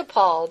Shirley's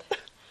appalled.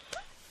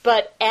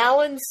 But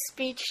Alan's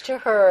speech to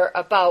her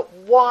about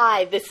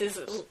why this is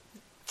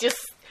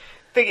just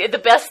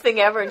the best thing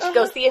ever, and she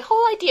goes, the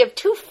whole idea of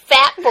two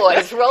fat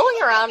boys rolling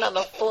around on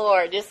the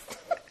floor, just...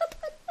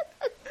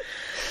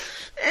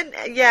 And,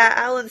 yeah,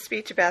 Alan's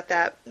speech about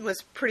that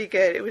was pretty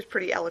good. It was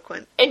pretty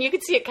eloquent. And you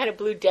could see it kind of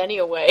blew Denny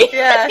away.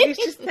 Yeah,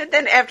 and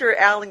then after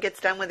Alan gets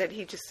done with it,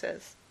 he just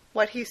says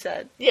what he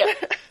said. Yeah.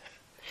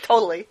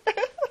 Totally.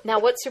 Now,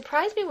 what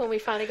surprised me when we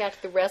finally got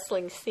to the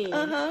wrestling scene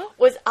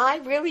was I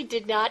really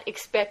did not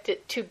expect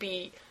it to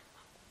be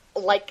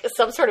like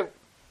some sort of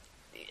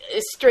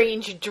a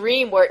strange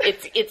dream where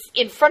it's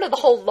in front of the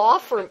whole law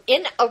firm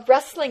in a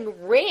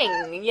wrestling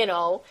ring,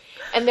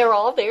 and they're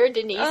all there,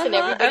 Denise and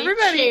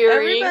everybody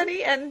cheering.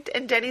 Everybody,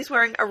 and Denny's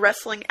wearing a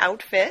wrestling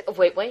outfit.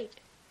 Wait.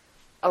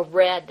 A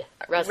red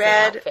wrestling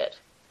outfit.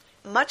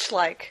 Much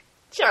like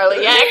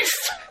Charlie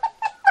X.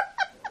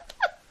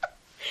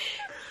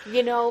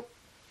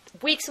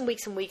 Weeks and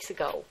weeks and weeks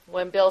ago,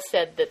 when Bill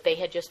said that they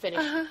had just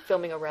finished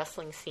filming a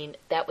wrestling scene,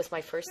 that was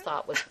my first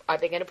thought was, are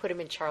they going to put him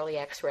in Charlie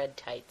X red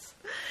tights?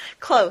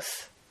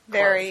 Close.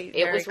 Very, it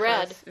very was close.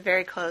 red.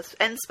 Very close.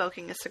 And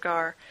smoking a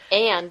cigar.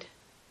 And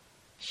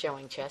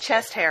showing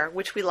chest hair,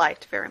 which we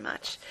liked very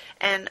much.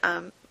 And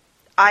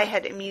I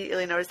had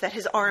immediately noticed that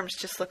his arms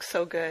just look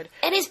so good.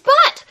 And his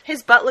butt!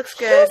 His butt looks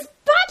good. His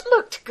butt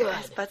looked good.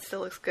 His butt still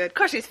looks good. Of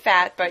course, he's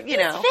fat, but, He's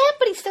fat,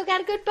 but he's still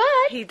got a good butt.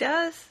 He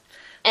does.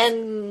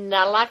 And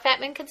not a lot of fat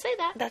men can say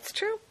that. That's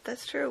true.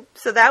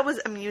 So that was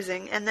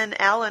amusing. And then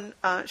Alan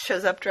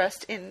shows up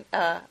dressed in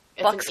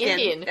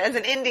buckskin. As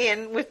an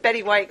Indian with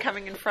Betty White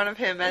coming in front of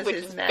him as Which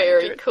his is manager.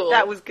 very cool.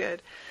 That was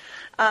good.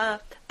 And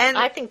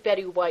I think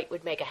Betty White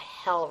would make a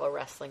hell of a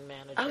wrestling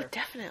manager. Oh,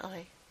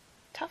 definitely.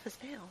 Tough as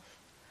nails.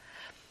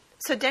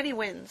 So Denny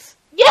wins.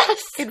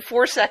 Yes! In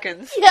 4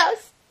 seconds.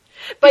 Yes!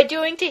 By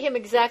doing to him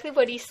exactly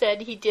what he said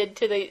he did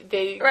to the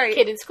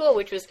kid in school,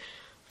 which was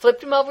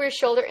flipped him over his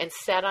shoulder and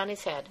sat on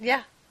his head.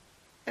 Yeah.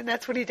 And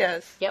that's what he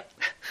does. Yep.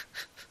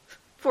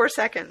 4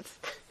 seconds.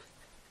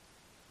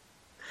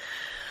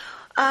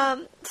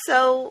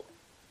 So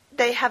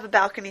they have a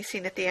balcony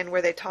scene at the end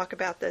where they talk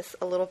about this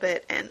a little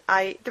bit. And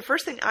the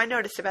first thing I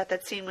noticed about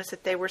that scene was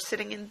that they were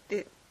sitting in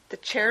the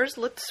chairs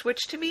looked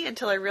switched to me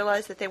until I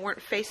realized that they weren't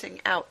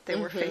facing out. They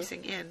were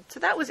facing in. So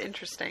that was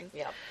interesting.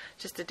 Yep.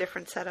 Just a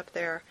different setup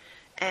there.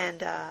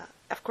 And,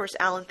 of course,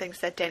 Alan thinks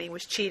that Denny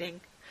was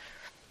cheating.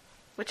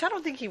 Which I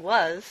don't think he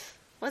was.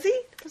 Was he?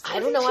 I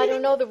don't know. Cheating? I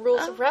don't know the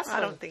rules of wrestling.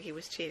 I don't think he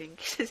was cheating.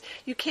 He says,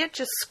 you can't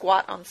just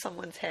squat on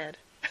someone's head.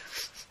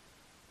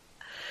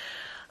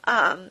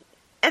 And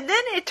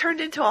then it turned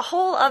into a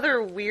whole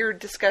other weird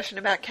discussion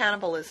about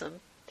cannibalism.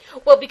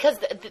 Well, because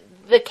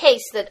the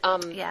case that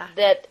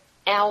that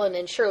Alan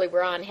and Shirley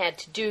were on had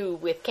to do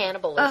with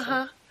cannibalism.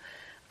 Uh-huh.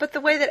 But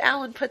the way that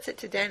Alan puts it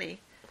to Denny,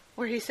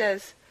 where he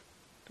says,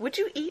 "Would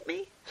you eat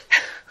me?"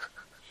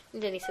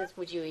 And then he says,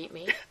 "Would you eat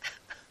me?"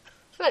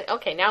 But,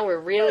 okay, now we're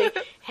really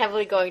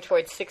heavily going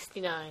towards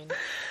 69.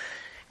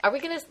 Are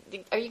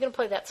you gonna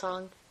play that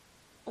song?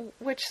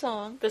 Which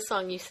song? The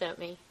song you sent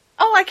me.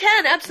 Oh, I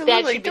can, absolutely.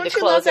 That should be Don't the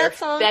you love closer. that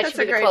song? That That's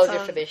should be a great the closer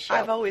song. for this show.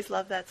 I've always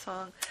loved that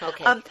song.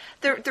 Okay.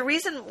 The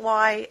reason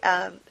why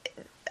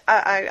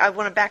I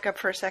want to back up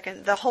for a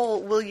second. The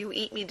whole "will you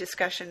eat me"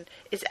 discussion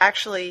is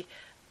actually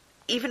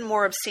even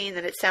more obscene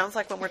than it sounds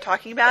like when we're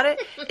talking about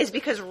it, is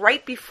because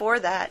right before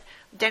that,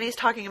 Denny's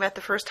talking about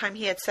the first time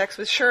he had sex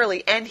with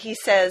Shirley, and he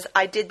says,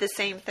 "I did the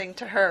same thing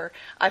to her.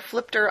 I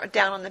flipped her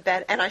down on the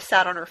bed, and I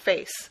sat on her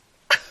face."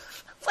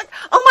 It's like,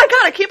 oh my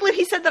God, I can't believe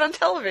he said that on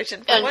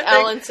television. And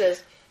Alan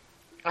says,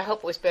 "I hope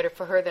it was better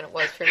for her than it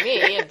was for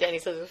me." And Denny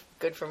says, "It was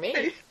good for me."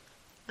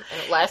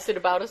 And it lasted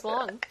about as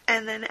long.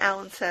 And then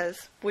Alan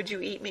says, "Would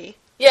you eat me?"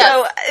 Yes.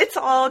 So it's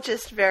all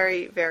just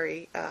very,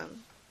 very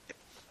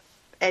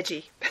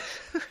edgy.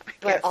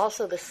 But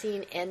also the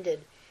scene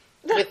ended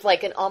with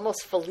like an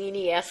almost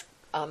Fellini-esque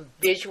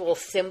visual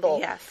symbol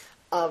Yes.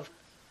 of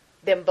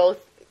them both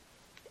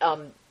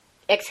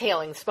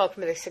exhaling smoke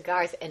from their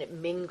cigars, and it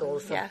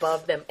mingles Yes.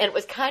 above them. And it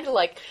was kind of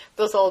like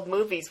those old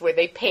movies where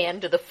they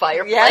pan to the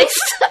fireplace.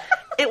 Yes.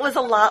 It was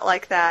a lot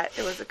like that.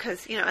 It was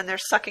because, and they're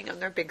sucking on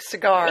their big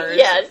cigars.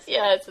 Yes.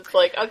 It's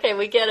like, okay,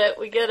 we get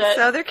it.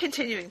 So they're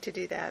continuing to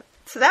do that.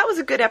 So that was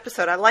a good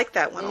episode. I liked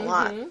that one a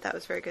lot. That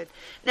was very good.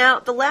 Now,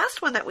 the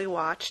last one that we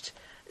watched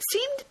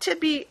seemed to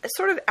be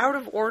sort of out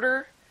of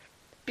order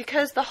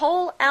because the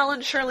whole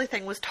Alan Shirley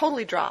thing was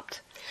totally dropped.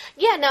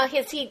 Yeah, now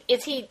is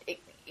he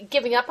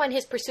giving up on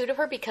his pursuit of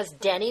her because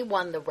Denny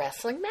won the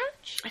wrestling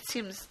match? It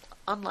seems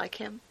unlike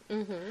him.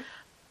 Mm-hmm.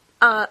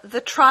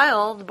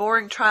 The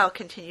boring trial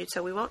continued,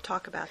 so we won't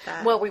talk about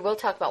that. Well, we will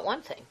talk about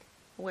one thing.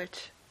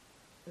 Which?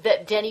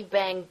 That Denny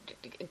banged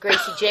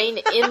Gracie Jane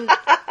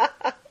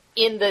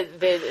in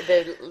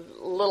the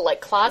little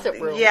like closet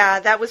room. Yeah,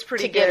 that was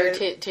pretty to good.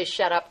 get her to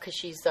shut up because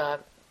she's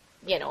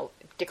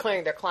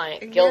declaring their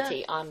client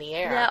guilty on the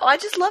air. Yeah, well, I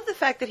just love the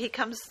fact that he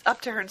comes up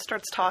to her and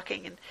starts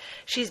talking, and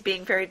she's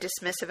being very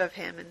dismissive of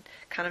him and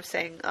kind of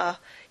saying, I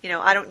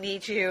don't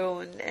need you,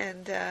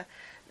 and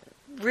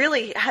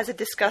really has a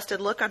disgusted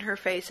look on her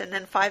face. And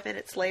then 5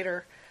 minutes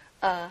later,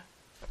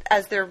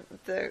 as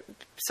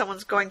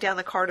someone's going down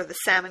the corridor, the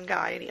salmon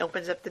guy, and he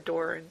opens up the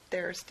door, and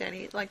there's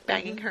Denny like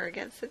banging her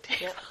against the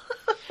table.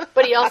 Yep.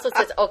 But he also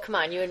says, "Oh, come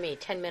on, you and me,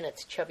 10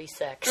 minutes, chubby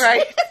sex."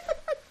 Right.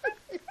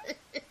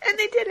 And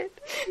they did it.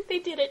 They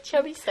did it,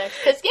 chubby sex.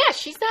 Because,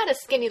 she's not a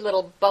skinny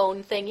little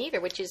bone thing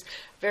either, which is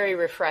very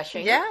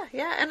refreshing. Yeah,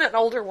 and an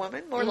older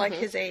woman, more like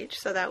his age,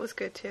 so that was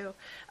good too.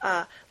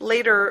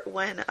 Later,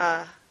 when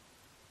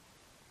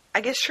I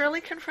guess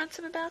Shirley confronts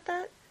him about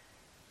that.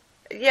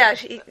 Yeah,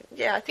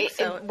 I think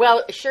so.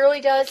 Well,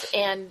 Shirley does,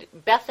 and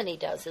Bethany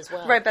does as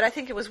well. Right, but I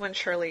think it was when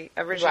Shirley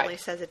originally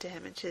says it to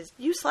him, and she says,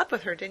 "You slept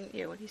with her, didn't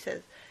you?" And he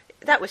says,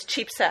 "That was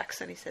cheap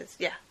sex." And he says,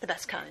 "Yeah, the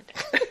best kind."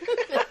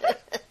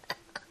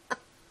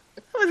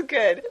 That was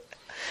good.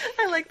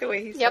 I like the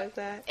way he says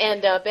that.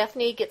 And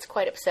Bethany gets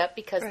quite upset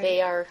because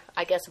they are,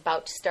 I guess,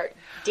 about to start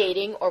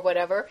dating or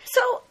whatever.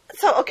 So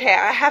okay,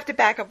 I have to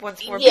back up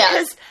once more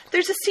because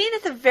there's a scene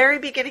at the very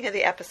beginning of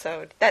the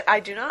episode that I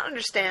do not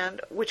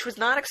understand, which was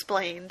not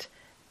explained,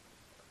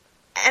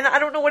 and I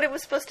don't know what it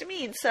was supposed to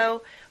mean.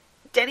 So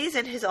Denny's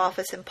in his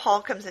office, and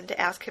Paul comes in to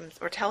ask him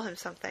or tell him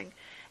something,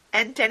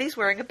 and Denny's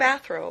wearing a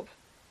bathrobe.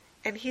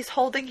 And he's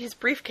holding his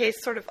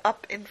briefcase sort of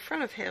up in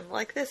front of him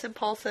like this. And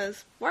Paul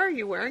says, "Why are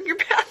you wearing your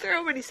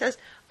bathrobe?" And he says,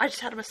 "I just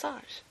had a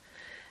massage."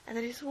 And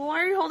then he says, "Well, why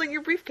are you holding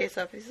your briefcase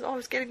up?" And he says, "Oh, I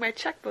was getting my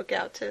checkbook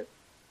out to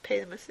pay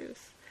the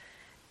masseuse."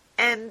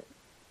 And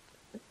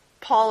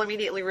Paul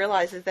immediately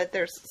realizes that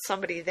there's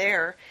somebody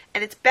there.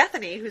 And it's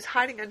Bethany, who's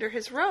hiding under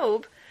his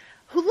robe,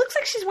 who looks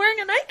like she's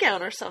wearing a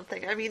nightgown or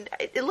something. I mean,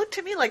 it looked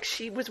to me like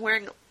she was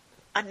wearing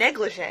a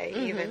negligee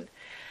even.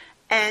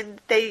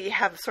 And they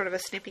have sort of a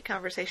snippy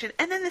conversation.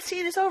 And then the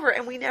scene is over,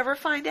 and we never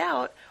find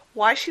out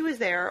why she was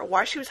there,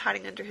 why she was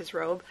hiding under his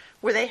robe.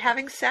 Were they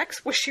having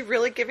sex? Was she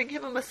really giving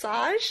him a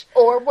massage?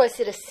 Or was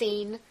it a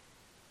scene,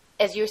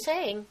 as you're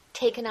saying,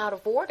 taken out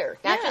of order?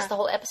 Not just the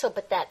whole episode,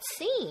 but that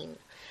scene.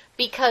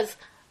 Because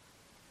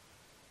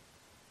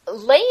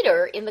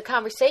later in the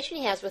conversation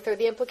he has with her,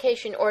 the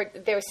implication, or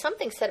there's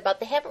something said about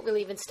they haven't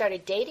really even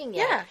started dating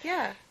yet.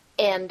 Yeah.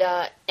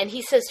 And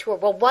he says to her,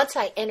 "Well, once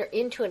I enter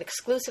into an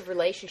exclusive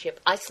relationship,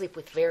 I sleep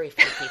with very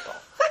few people."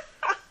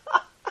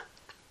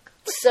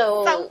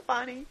 So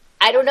funny.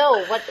 I don't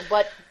know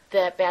what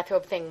the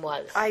bathrobe thing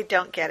was. I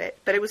don't get it,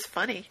 but it was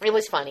funny. It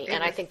was funny,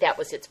 and I think that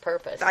was its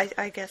purpose.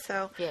 I guess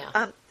so.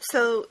 Yeah.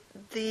 So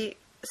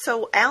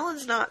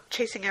Alan's not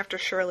chasing after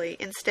Shirley.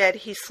 Instead,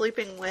 he's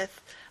sleeping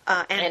with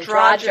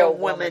androgyno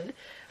woman.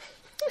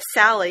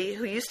 Sally,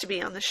 who used to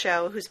be on the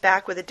show, who's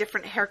back with a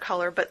different hair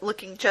color, but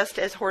looking just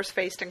as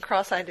horse-faced and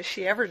cross-eyed as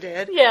she ever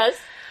did. Yes.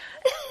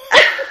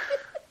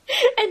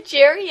 And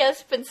Jerry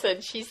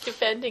Espenson, she's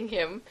defending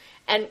him.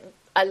 And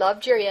I love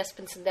Jerry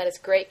Espenson. That is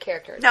a great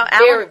character. No,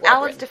 Very well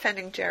Alan's written.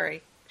 defending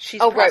Jerry.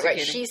 She's right.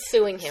 prosecuting. She's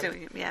suing him.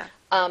 Suing him, yeah.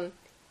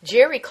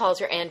 Jerry calls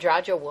her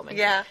Androgyno woman.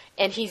 Yeah.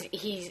 And he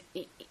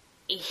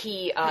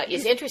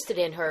is interested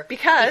in her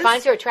because he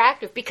finds her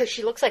attractive because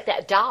she looks like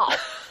that doll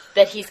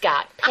that he's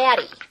got,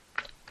 Patty.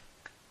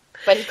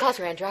 But he calls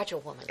her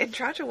Androgyno woman.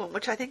 Androgyno woman,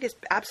 which I think is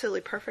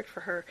absolutely perfect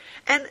for her.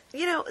 And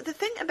the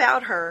thing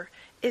about her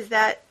is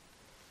that,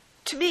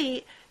 to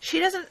me, she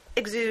doesn't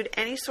exude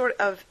any sort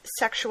of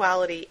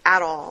sexuality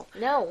at all.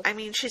 No. I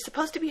mean, she's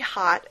supposed to be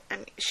hot,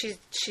 and she's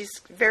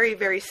very,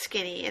 very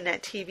skinny in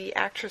that TV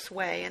actress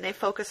way, and they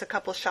focus a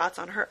couple shots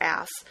on her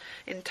ass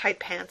in tight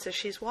pants as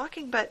she's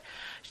walking. But,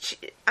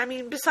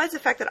 besides the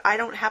fact that I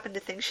don't happen to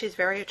think she's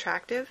very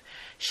attractive,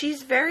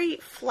 she's very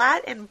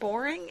flat and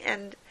boring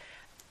and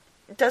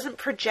doesn't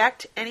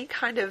project any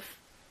kind of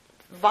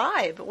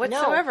vibe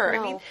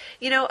whatsoever.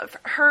 No.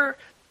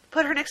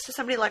 Put her next to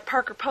somebody like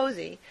Parker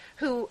Posey,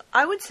 who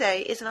I would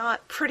say is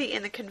not pretty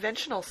in the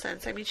conventional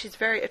sense. I mean, she's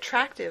very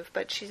attractive,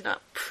 but she's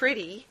not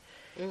pretty.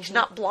 Mm-hmm. She's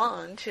not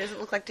blonde. She doesn't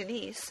look like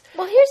Denise.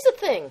 Well, here's the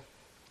thing.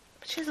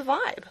 But she has a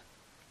vibe.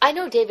 I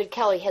know David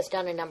Kelly has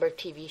done a number of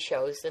TV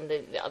shows, and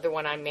the other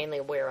one I'm mainly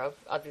aware of,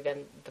 other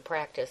than The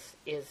Practice,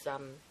 is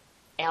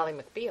Ally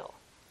McBeal.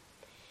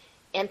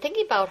 And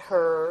thinking about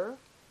her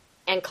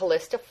and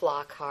Callista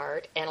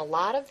Flockhart and a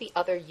lot of the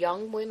other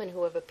young women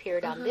who have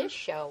appeared on this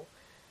show,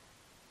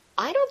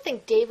 I don't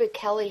think David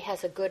Kelly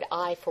has a good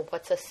eye for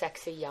what's a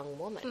sexy young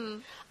woman.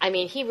 Mm. I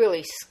mean, he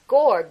really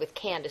scored with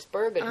Candice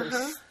Bergen,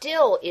 who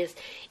still is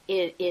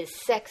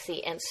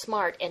sexy and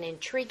smart and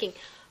intriguing.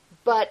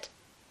 But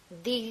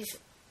these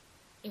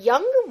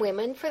younger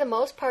women, for the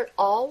most part,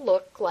 all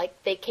look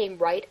like they came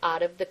right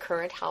out of the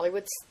current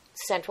Hollywood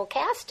Central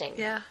casting.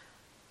 Yeah,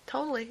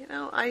 totally.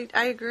 I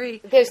agree.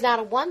 There's not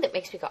a one that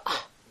makes me go,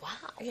 oh, wow.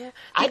 Yeah,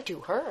 I'd do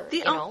her.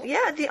 The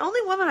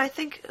only woman I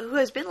think who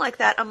has been like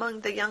that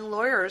among the young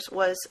lawyers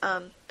was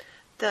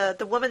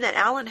the woman that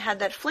Alan had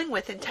that fling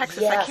with in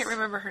Texas. Yes. I can't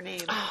remember her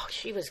name. Oh,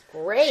 she was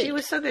great. She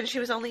was so good. She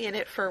was only in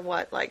it for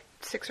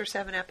 6 or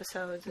 7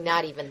 episodes.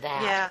 Not even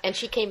that. Yeah, and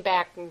she came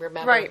back.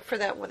 Remember, right for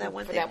that one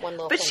thing. That one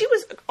little. But thing. she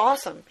was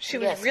awesome. She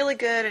was Yes. really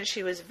good, and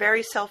she was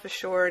very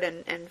self-assured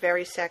and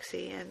very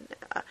sexy, and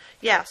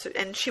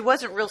and she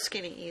wasn't real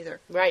skinny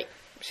either. Right.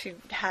 She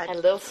had a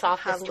little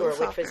softness to her,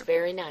 which was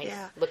very nice.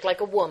 Yeah. Looked like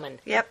a woman.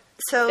 Yep.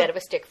 So instead of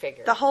a stick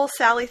figure. The whole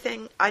Sally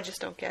thing, I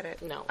just don't get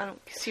it. No. I don't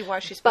see why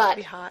she's supposed to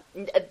be hot.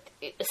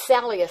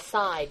 Sally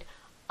aside,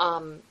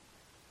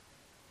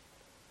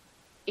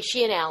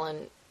 she and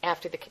Alan,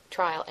 after the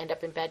trial, end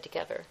up in bed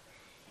together.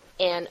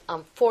 And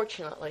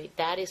unfortunately,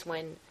 that is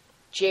when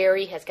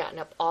Jerry has gotten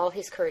up all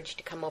his courage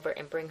to come over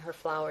and bring her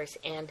flowers.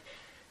 And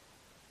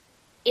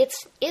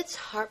it's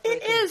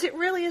heartbreaking. It is. It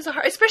really is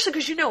especially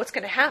because you know what's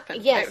going to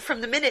happen. Yes.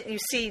 From the minute you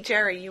see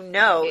Jerry, you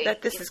know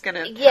that this is going to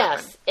happen.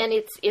 Yes, and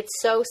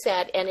it's so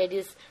sad, and it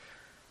is.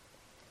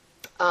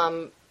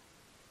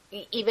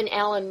 Even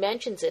Alan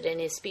mentions it in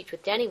his speech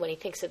with Denny when he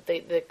thinks of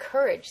the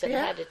courage that it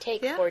had to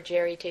take for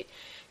Jerry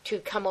to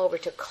come over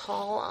to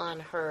call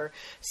on her.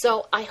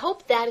 So I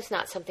hope that is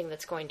not something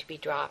that's going to be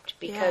dropped,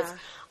 because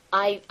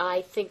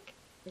I think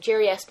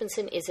Jerry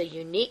Espenson is a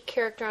unique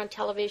character on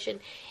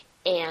television,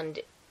 and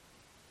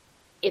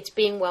it's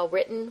being well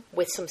written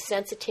with some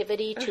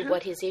sensitivity to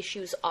what his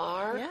issues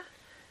are. Yeah.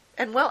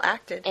 And well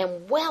acted.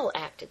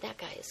 That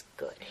guy is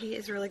good. He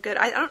is really good.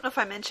 I don't know if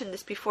I mentioned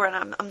this before,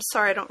 and I'm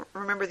sorry I don't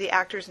remember the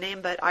actor's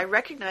name, but I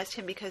recognized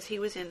him because he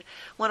was in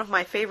one of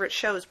my favorite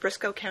shows,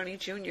 Briscoe County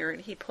Jr.,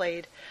 and he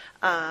played,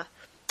 I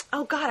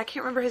can't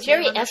remember his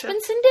Jerry name. Jerry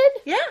Espenson did?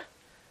 Yeah.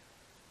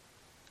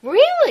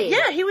 Really?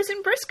 Yeah, he was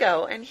in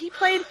Briscoe, and he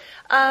played,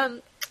 he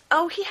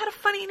had a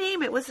funny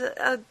name. It was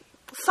a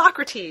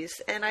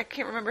Socrates, and I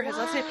can't remember his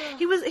last name.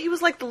 He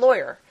was like the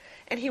lawyer,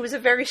 and he was a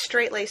very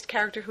straight-laced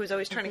character who was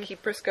always trying to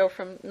keep Briscoe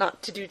from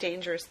not to do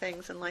dangerous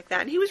things and like that.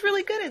 And he was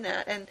really good in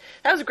that, and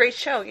that was a great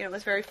show. It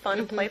was very fun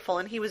and playful,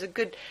 and he was a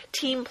good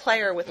team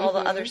player with all the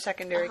other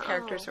secondary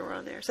characters that were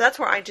on there. So that's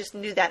where I just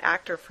knew that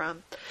actor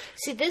from.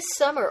 See,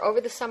 over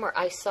the summer,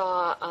 I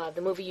saw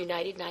the movie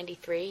United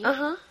 93,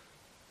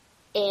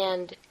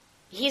 and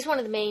he's one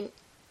of the main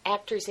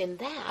actors in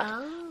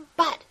that.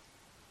 But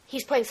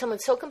he's playing someone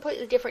so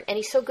completely different, and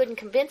he's so good and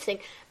convincing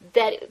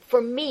that,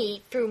 for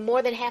me, through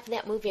more than half of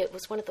that movie, it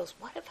was one of those,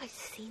 what have I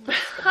seen this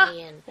guy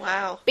in?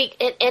 Wow.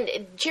 And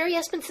Jerry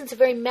Espenson's a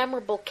very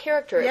memorable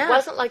character. Yeah. It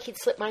wasn't like he'd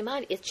slipped my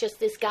mind. It's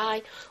just this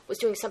guy was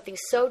doing something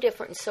so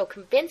different and so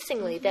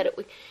convincingly that it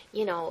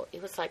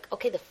was like,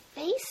 okay, the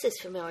face is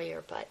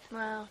familiar, but...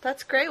 Wow,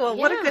 that's great. Well,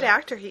 what a good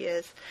actor he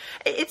is.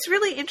 It's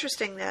really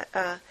interesting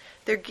that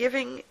they're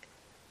giving,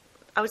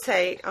 I would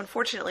say,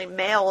 unfortunately,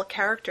 male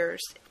character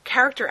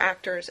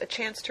actors a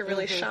chance to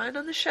really shine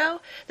on the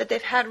show, that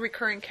they've had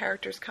recurring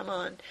characters come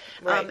on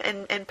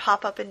and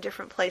pop up in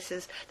different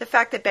places. The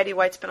fact that Betty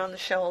White's been on the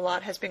show a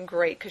lot has been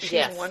great because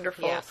she's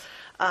wonderful. Yes.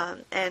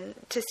 And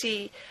to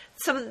see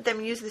some of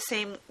them use the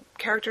same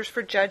characters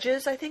for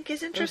judges, I think,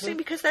 is interesting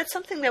because that's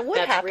something that would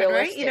happen,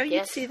 right? You know,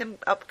 you'd see them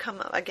come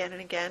up again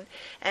and again,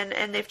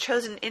 and they've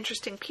chosen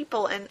interesting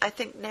people. And I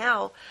think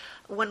now,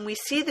 when we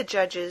see the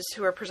judges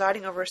who are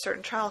presiding over a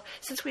certain trial,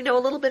 since we know a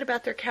little bit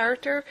about their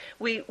character,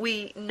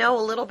 we know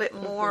a little bit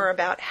more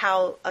about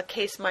how a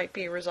case might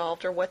be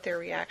resolved or what their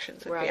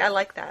reactions would be. I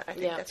like that. I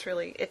think that's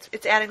really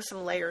it's adding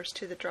some layers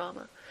to the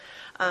drama.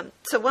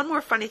 So one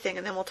more funny thing,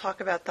 and then we'll talk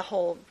about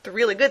the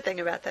really good thing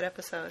about that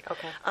episode.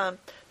 Okay.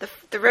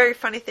 The very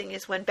funny thing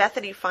is when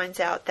Bethany finds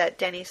out that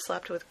Denny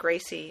slept with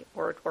Gracie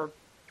or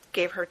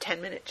gave her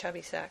 10-minute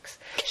chubby sex,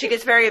 she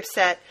gets very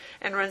upset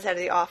and runs out of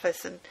the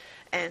office,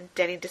 and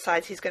Denny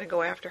decides he's going to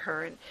go after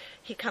her, and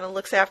he kind of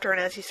looks after her,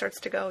 and as he starts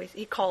to go,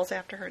 he calls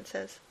after her and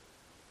says,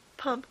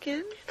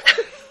 "Pumpkin."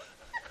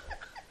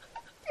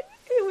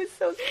 It was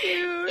so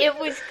cute. It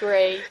was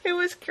great. It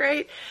was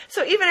great.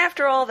 So even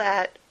after all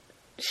that,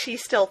 she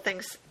still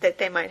thinks that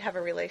they might have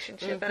a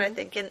relationship. And I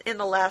think in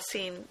the last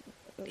scene,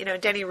 you know,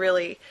 Denny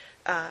really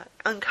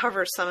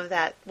uncovers some of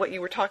that, what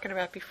you were talking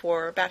about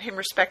before, about him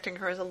respecting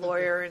her as a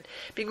lawyer and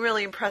being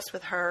really impressed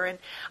with her. And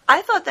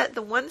I thought that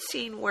the one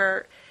scene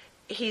where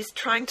he's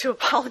trying to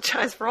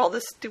apologize for all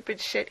the stupid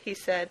shit he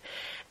said,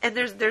 and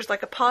there's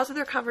like a pause in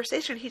their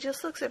conversation, he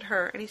just looks at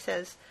her and he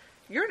says,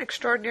 "You're an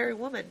extraordinary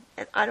woman,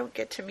 and I don't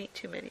get to meet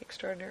too many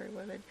extraordinary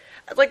women."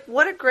 Like,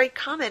 what a great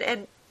comment,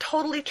 and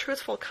totally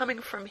truthful coming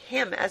from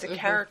him as a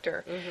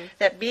character,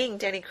 that being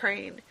Denny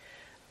Crane,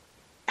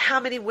 how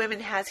many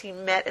women has he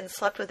met and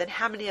slept with, and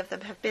how many of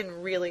them have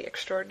been really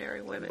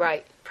extraordinary women?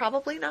 Right.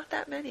 Probably not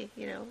that many,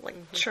 you know, like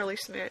Shirley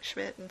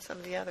Schmidt and some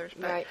of the others.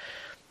 But Right.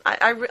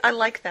 I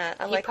like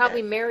that. He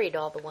probably married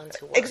all the ones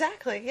who were.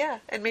 Exactly, yeah.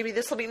 And maybe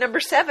this will be number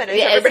 7, as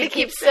Yeah, everybody as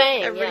he keeps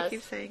saying. Everybody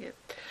keeps saying it.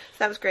 So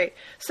that was great.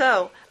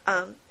 So,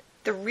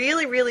 the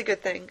really, really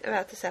good thing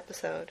about this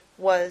episode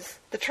was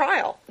the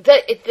trial.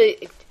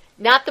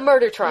 Not the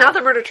murder trial. Not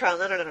the murder trial.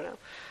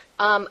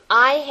 No.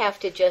 I have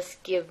to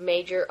just give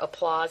major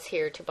applause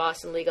here to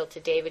Boston Legal, to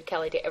David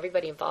Kelly, to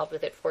everybody involved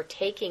with it for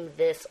taking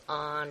this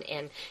on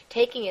and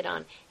taking it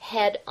on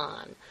head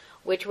on,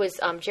 which was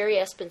Jerry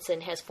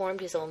Espenson has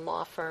formed his own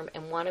law firm,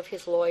 and one of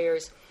his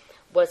lawyers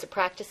was a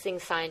practicing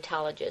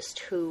Scientologist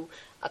who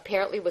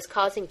apparently was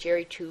causing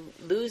Jerry to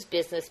lose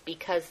business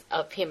because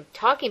of him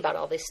talking about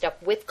all this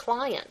stuff with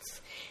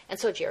clients. And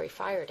so Jerry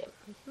fired him.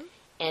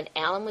 And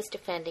Alan was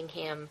defending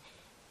him,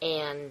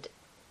 and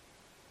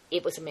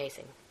it was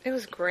amazing. It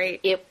was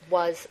great. It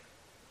was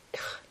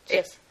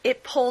just...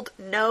 It pulled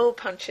no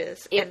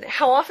punches. And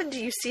how often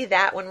do you see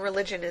that when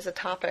religion is a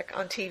topic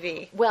on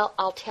TV? Well,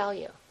 I'll tell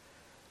you,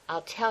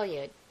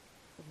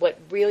 what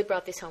really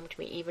brought this home to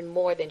me, even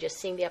more than just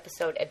seeing the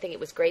episode, I think it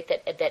was great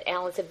that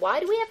Alan said, why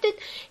do we have to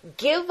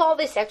give all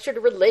this extra to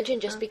religion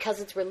just because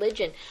it's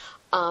religion?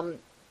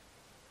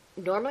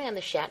 Normally on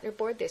the Shatner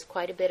board, there's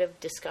quite a bit of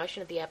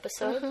discussion of the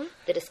episode.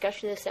 The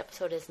discussion of this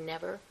episode has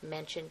never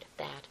mentioned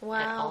that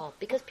at all,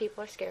 because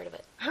people are scared of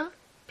it.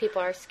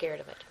 People are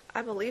scared of it.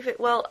 I believe it.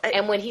 Well,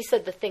 and when he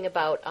said the thing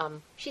about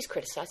she's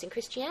criticizing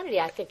Christianity,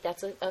 I think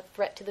that's a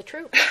threat to the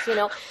truth, you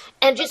know.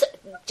 And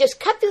just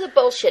cut through the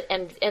bullshit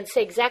and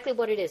say exactly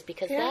what it is,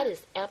 because that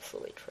is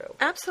absolutely true.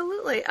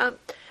 Absolutely.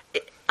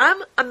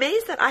 I'm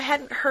amazed that I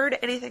hadn't heard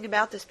anything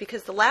about this,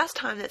 because the last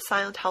time that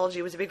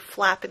Scientology was a big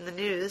flap in the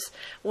news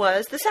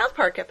was the South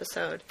Park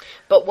episode.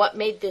 But what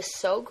made this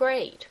so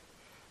great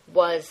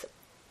was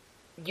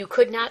you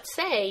could not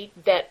say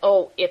that,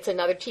 oh, it's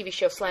another TV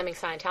show slamming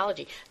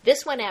Scientology.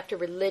 This went after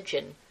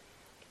religion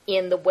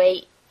in the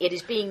way it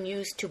is being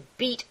used to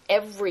beat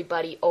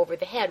everybody over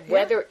the head,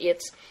 whether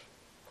it's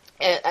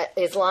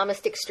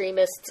Islamist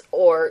extremists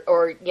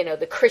or you know,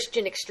 the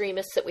Christian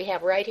extremists that we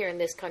have right here in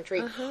this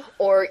country,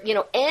 or, you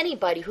know,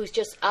 anybody who's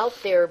just out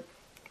there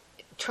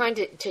trying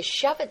to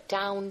shove it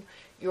down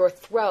your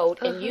throat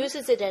and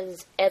uses it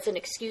as an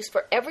excuse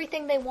for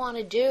everything they want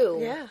to do.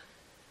 Yeah.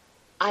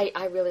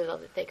 I really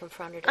love that they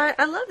confronted it.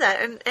 I love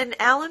that. And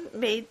Alan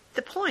made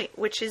the point,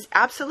 which is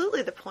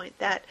absolutely the point,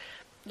 that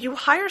you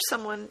hire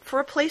someone for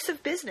a place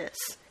of business.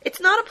 It's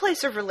not a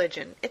place of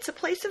religion. It's a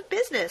place of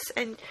business.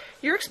 And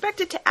you're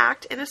expected to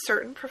act in a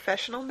certain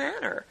professional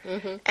manner.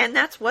 And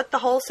that's what the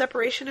whole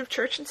separation of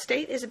church and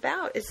state is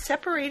about, is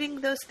separating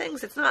those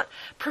things. It's not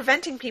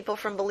preventing people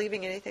from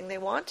believing anything they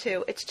want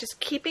to. It's just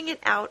keeping it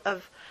out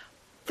of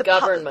the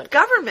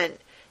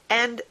government.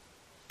 And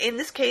in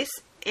this case,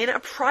 in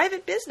a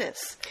private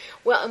business.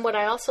 Well, and what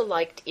I also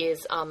liked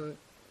is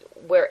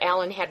where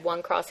Alan had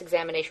one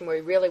cross-examination where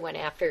he really went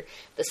after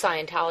the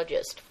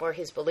Scientologist for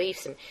his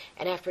beliefs, and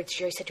afterwards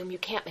Jerry said to him, you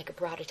can't make a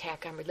broad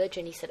attack on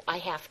religion. He said, I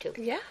have to.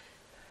 Yeah.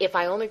 If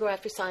I only go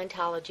after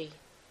Scientology,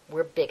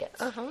 we're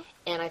bigots.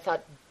 And I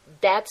thought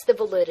that's the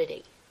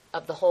validity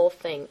of the whole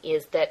thing,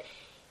 is that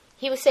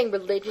he was saying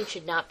religion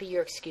should not be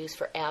your excuse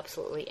for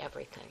absolutely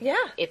everything. Yeah.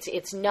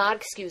 It's not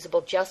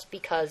excusable just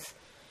because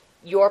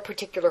your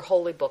particular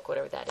holy book,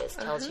 whatever that is,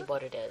 tells you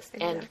what it is.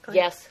 Exactly. And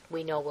yes,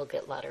 we know we'll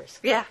get letters.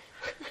 Yeah.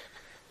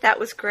 That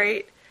was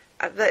great.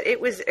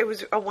 It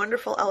was a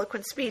wonderful,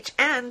 eloquent speech.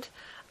 And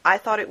I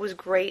thought it was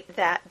great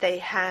that they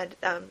had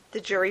the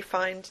jury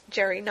find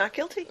Jerry not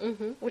guilty,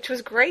 which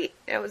was great.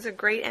 It was a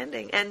great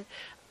ending. And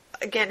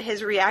again,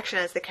 his reaction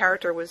as the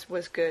character was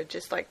good,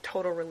 just like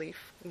total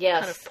relief. Yes.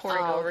 Kind of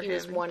pouring over him. He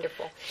was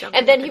wonderful. Jumping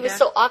And then up he and was down.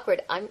 so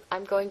awkward.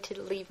 I'm going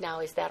to leave now.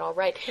 Is that all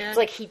right? Yeah. It's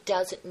like he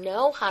doesn't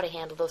know how to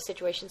handle those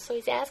situations. So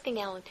he's asking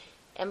Alan,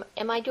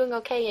 am I doing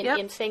okay? And, Yep.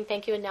 and saying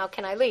thank you, and now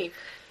can I leave?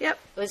 Yep.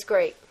 It was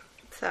great.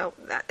 So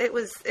it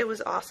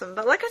was awesome.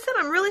 But like I said,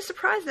 I'm really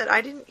surprised that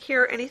I didn't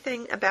hear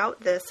anything about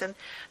this. And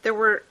there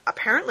were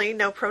apparently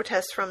no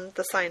protests from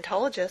the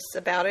Scientologists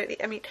about it.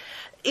 I mean,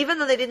 even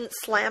though they didn't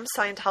slam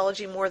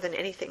Scientology more than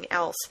anything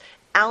else,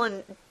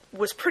 Alan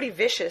was pretty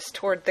vicious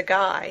toward the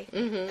guy,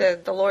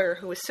 the lawyer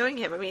who was suing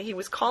him. I mean, he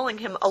was calling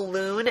him a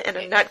loon and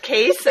a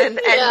nutcase and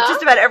Yeah.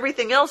 just about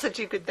everything else that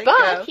you could think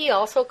But of. he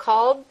also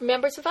called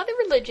members of other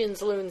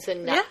religions loons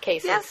and Yeah,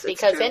 nutcases. yes, it's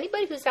because true.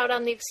 anybody who's out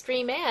on the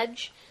extreme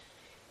edge,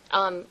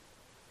 I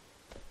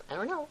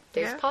don't know,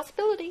 there's Yeah. a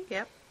possibility.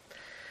 Yep.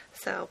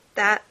 So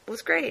that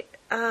was great.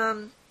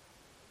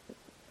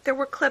 There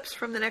were clips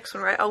from the next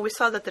one, right? Oh, we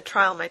saw that the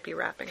trial might be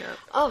wrapping up.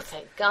 Oh,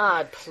 thank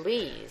God,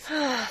 please.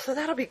 So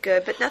that'll be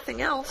good, but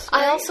nothing else.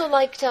 I right? also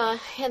liked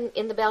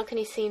in the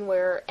balcony scene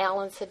where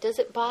Alan said, "Does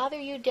it bother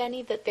you,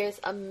 Denny, that there's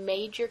a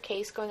major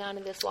case going on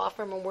in this law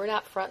firm and we're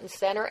not front and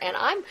center?" And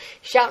I'm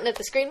shouting at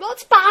the screen, "Well,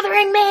 it's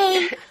bothering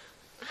me!"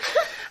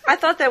 I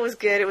thought that was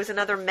good. It was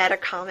another meta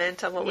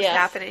comment on what was Yes.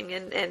 happening,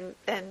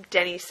 and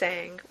Denny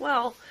saying,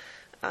 well,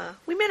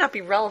 we may not be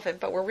relevant,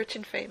 but we're rich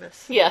and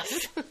famous.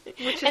 Yes.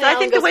 Which is, And I Alan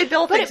think, goes, the way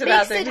Bill but thinks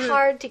about it makes things. it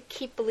hard to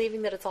keep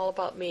believing that it's all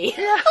about me.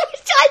 Yeah.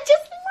 Which I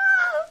just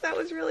love. That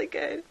was really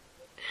good.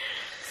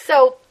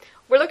 So,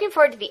 we're looking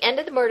forward to the end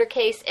of the murder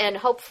case and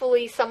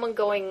hopefully someone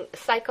going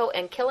psycho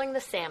and killing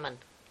the salmon.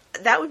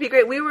 That would be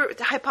great. We were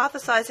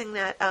hypothesizing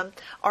that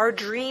our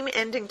dream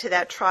ending to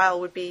that trial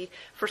would be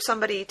for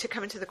somebody to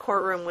come into the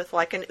courtroom with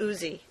like an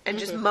Uzi and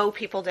just mow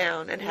people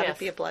down and have Yes. it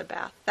be a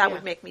bloodbath. That Yeah.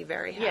 would make me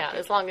very happy. Yeah,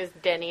 as long as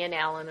Denny and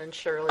Alan and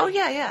Shirley Oh,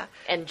 yeah.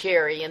 and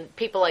Jerry and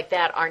people like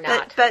that are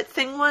not. But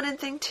thing one and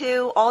thing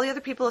two, all the other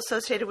people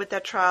associated with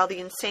that trial, the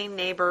insane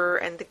neighbor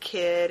and the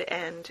kid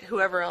and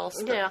whoever else,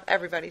 Yeah.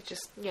 everybody,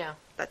 just, Yeah.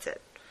 that's it.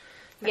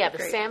 Yeah, That'd the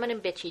be great. salmon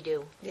and bitchy do.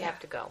 You Yeah, have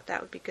to go.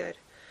 That would be good.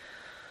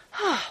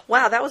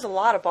 Wow, that was a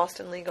lot of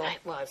Boston Legal. It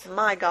was.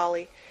 My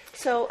golly.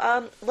 So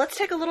let's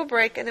take a little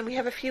break, and then we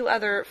have a few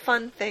other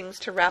fun things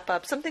to wrap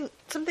up. Some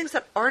things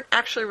that aren't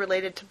actually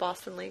related to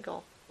Boston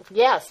Legal.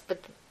 Yes,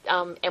 but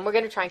and we're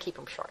going to try and keep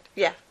them short.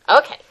 Yeah.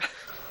 Okay.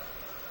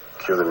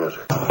 Cue the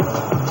music.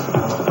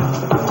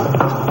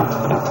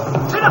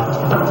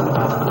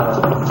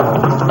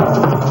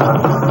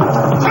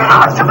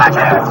 Come back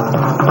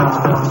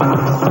here!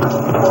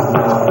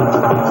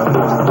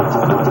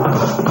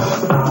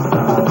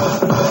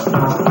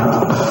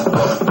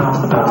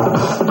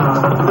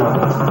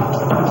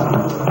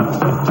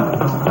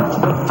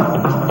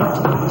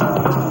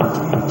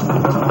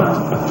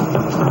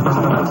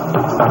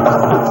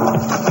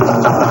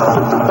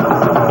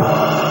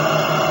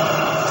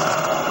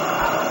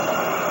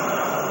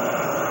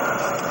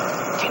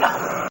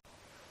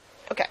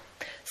 Okay.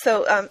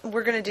 So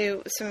we're going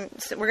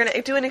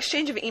to do an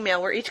exchange of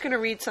email. We're each going to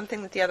read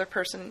something that the other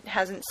person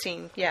hasn't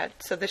seen yet.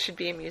 So this should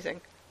be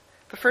amusing.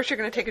 But first, you're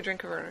going to take a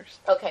drink of Werner's.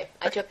 Okay,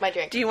 I took my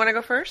drink. Do you want to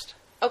go first?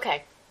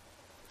 Okay.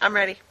 I'm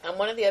ready. On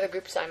one of the other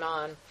groups I'm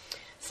on,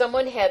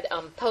 someone had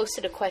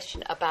posted a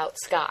question about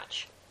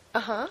scotch.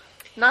 Uh-huh.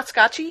 Not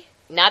scotchy?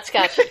 Not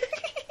scotchy.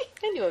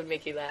 I knew it would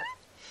make you laugh.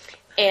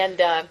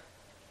 And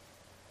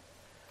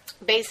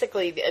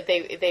basically,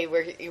 they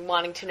were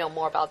wanting to know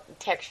more about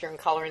texture and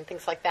color and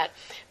things like that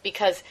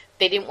because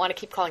they didn't want to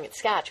keep calling it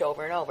scotch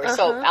over and over.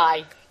 So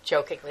I,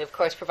 jokingly, of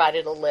course,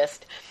 provided a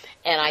list.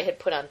 And I had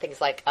put on things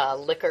like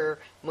liquor,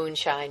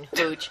 moonshine,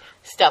 hooch,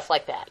 stuff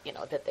like that,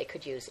 that they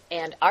could use.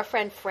 And our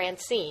friend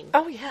Francine,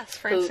 Oh, yes,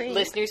 Francine. who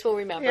listeners will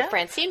remember, Yeah.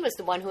 Francine was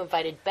the one who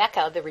invited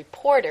Becca, the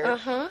reporter,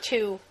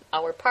 to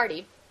our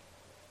party,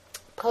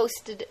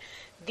 posted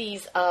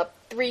these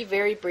 3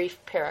 very brief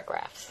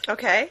paragraphs.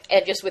 Okay.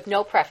 And just with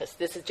no preface.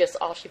 This is just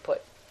all she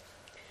put.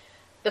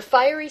 The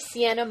fiery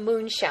sienna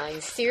moonshine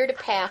seared a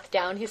path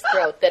down his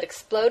throat that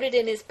exploded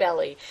in his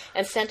belly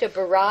and sent a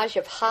barrage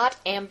of hot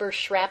amber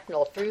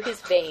shrapnel through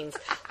his veins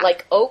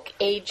like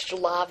oak-aged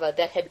lava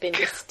that had been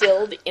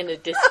distilled in a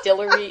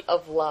distillery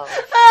of love.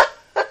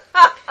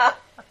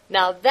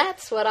 Now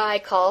that's what I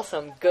call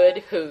some good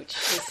hooch,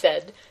 he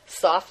said,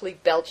 softly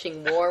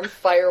belching warm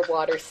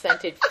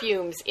firewater-scented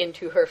fumes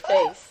into her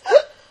face.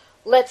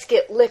 Let's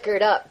get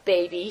liquored up,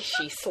 baby,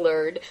 she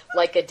slurred,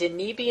 like a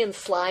Danubian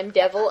slime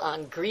devil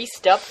on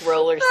greased-up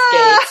roller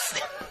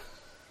skates.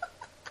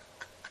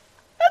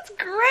 That's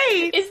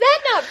great. Is that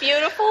not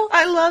beautiful?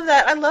 I love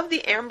that. I love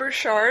the amber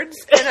shards,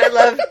 and I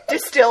love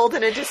distilled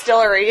in a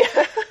distillery.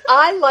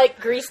 I like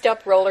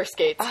greased-up roller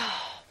skates.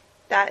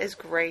 That is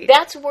great.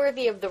 That's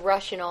worthy of the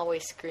Russian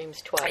always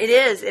screams twice. It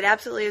is. It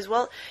absolutely is.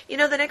 Well, the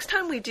next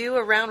time we do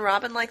a round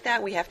robin like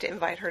that, we have to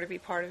invite her to be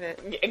part of it.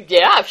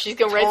 Yeah, if she's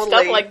going to write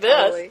stuff like this.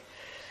 Totally.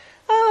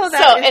 Oh,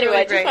 that So is anyway, really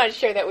I just great. wanted to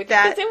share that with you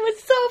because it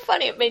was so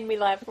funny. It made me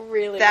laugh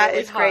really, That really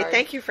is hard. great.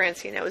 Thank you,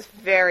 Francine. That was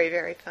very,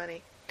 very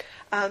funny.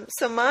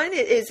 So mine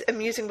is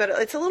amusing, but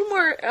it's a little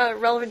more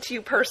relevant to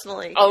you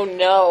personally. Oh,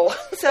 no.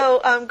 So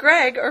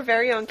Greg, our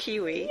very own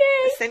Kiwi,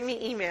 sent me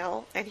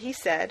email, and he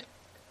said,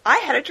 I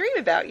had a dream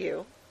about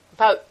you.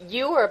 About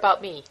you or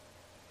about me?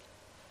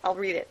 I'll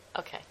read it.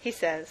 Okay. He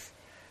says,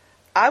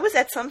 I was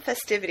at some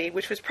festivity,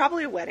 which was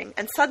probably a wedding,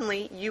 and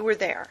suddenly you were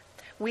there.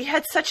 We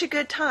had such a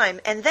good time,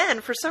 and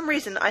then, for some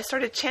reason, I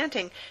started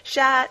chanting,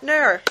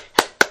 Shatner.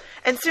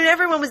 And soon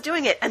everyone was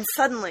doing it, and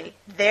suddenly,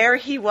 there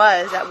he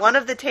was at one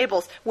of the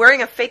tables,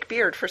 wearing a fake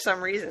beard for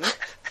some reason.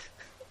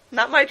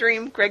 Not my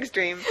dream, Greg's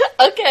dream.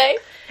 Okay.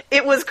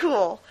 It was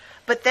cool.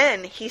 But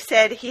then he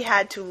said he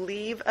had to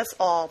leave us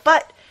all,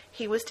 but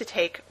he was to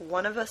take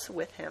one of us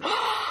with him.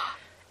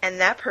 And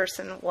that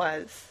person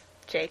was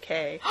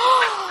J.K.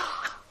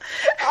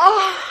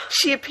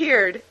 She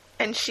appeared,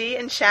 and she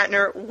and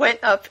Shatner went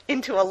up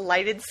into a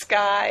lighted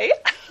sky.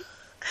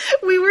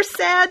 We were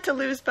sad to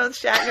lose both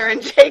Shatner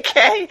and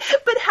J.K.,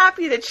 but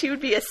happy that she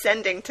would be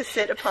ascending to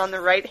sit upon the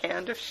right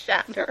hand of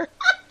Shatner.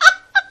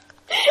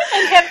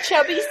 And have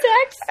chubby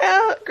sex?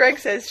 Greg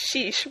says,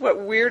 sheesh, what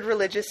weird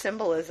religious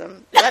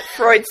symbolism. Let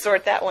Freud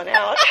sort that one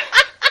out.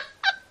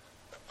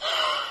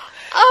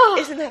 Oh,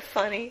 Isn't that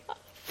funny?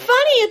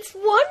 funny. It's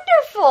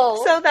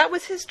wonderful. So that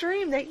was his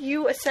dream, that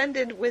you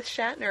ascended with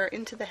Shatner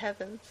into the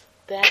heavens.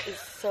 That is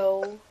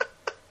so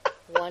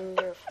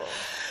wonderful.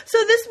 So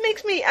this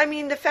makes me,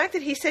 the fact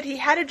that he said he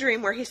had a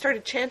dream where he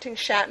started chanting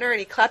Shatner and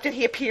he clapped and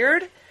he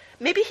appeared,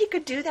 maybe he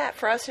could do that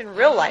for us in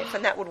real life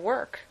and that would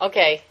work.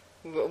 Okay.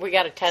 We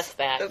got to test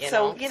that,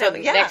 So,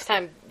 next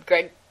time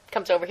Greg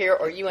comes over here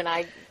or you and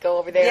I go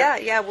over there.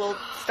 Yeah, we'll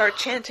start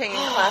chanting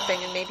and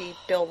clapping and maybe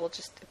Bill will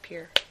just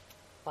appear.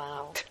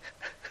 Wow.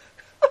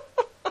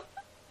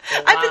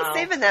 I've been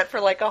saving that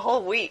for like a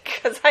whole week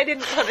because I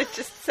didn't want to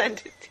just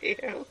send it to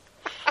you.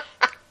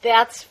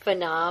 That's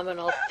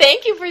phenomenal.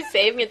 Thank you for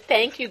saving it.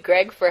 Thank you,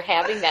 Greg, for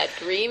having that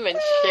dream and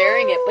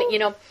sharing it.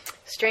 But,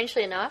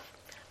 strangely enough,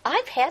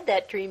 I've had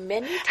that dream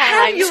many times.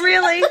 Have you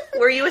really?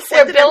 Were you Where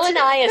ascended? Bill and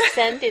I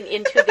ascended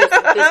into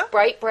this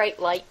bright, bright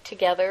light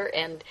together,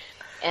 and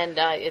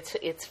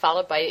it's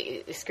followed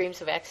by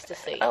screams of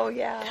ecstasy. Oh,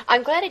 yeah.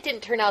 I'm glad it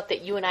didn't turn out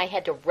that you and I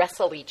had to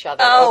wrestle each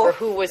other over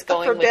who was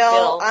going for with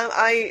Bill. Bill.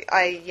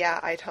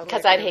 I totally.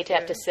 Because I'd hate to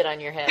have to sit on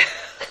your head.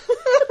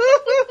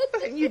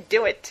 And you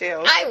do it too.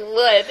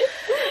 I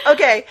would.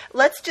 Okay,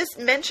 let's just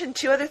mention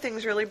two other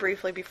things really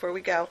briefly before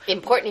we go.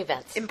 Important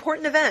events.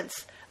 Important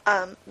events.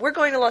 We're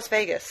going to Las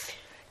Vegas.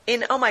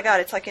 Oh my God,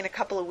 it's like in a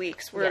couple of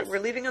weeks. We're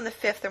leaving on the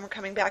 5th and we're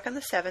coming back on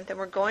the 7th and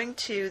we're going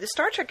to the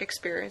Star Trek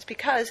Experience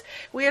because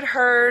we had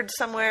heard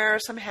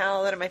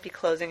somehow that it might be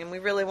closing and we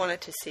really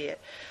wanted to see it.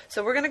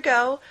 So we're going to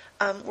go.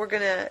 We're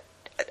going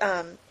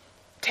to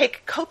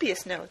take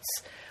copious notes.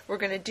 We're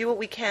going to do what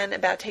we can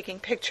about taking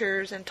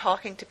pictures and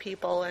talking to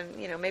people and,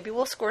 maybe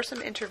we'll score some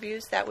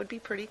interviews. That would be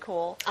pretty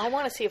cool. I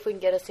want to see if we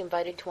can get us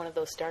invited to one of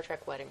those Star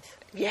Trek weddings.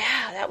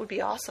 Yeah, that would be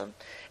awesome.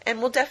 And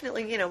we'll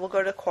definitely, we'll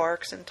go to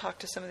Quarks and talk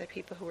to some of the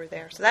people who were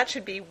there. So that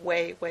should be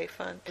way, way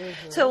fun.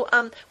 Mm-hmm. So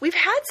we've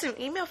had some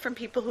email from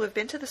people who have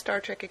been to the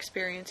Star Trek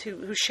Experience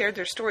who shared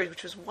their stories,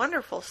 which was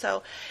wonderful.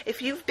 So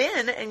if you've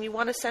been and you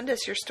want to send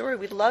us your story,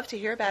 we'd love to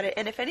hear about it.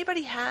 And if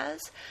anybody has,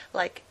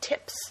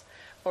 tips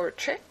or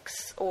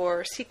tricks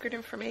or secret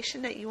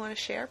information that you want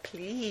to share,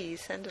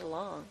 please send it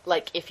along.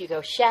 Like if you go,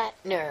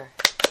 Shatner,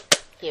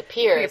 he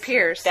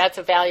appears. That's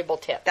a valuable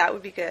tip. That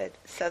would be good.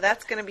 So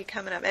that's going to be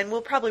coming up. And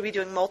we'll probably be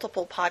doing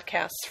multiple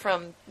podcasts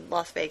from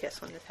Las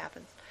Vegas when this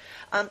happens.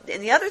 And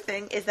the other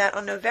thing is that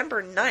on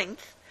November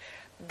 9th,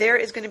 there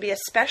is going to be a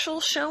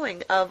special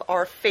showing of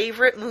our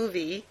favorite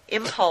movie,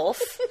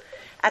 Impulse,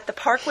 at the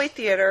Parkway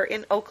Theater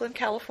in Oakland,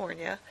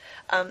 California.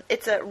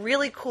 It's a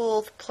really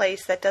cool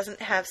place that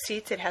doesn't have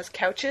seats. It has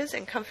couches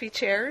and comfy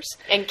chairs.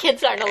 And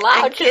kids aren't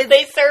allowed because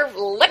they serve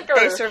liquor.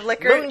 They serve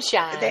liquor.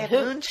 Moonshine. They have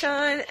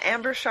moonshine,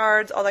 amber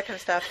shards, all that kind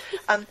of stuff.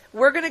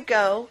 We're going to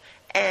go,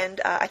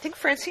 and I think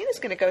Francine is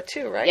going to go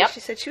too, right? Yep. She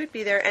said she would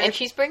be there. And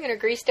she's bringing her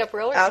greased up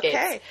roller skates.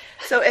 Okay.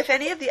 So if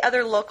any of the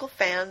other local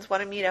fans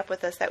want to meet up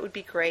with us, that would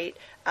be great.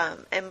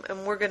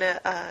 And we're going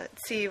to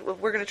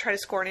we're going to try to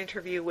score an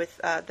interview with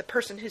the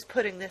person who's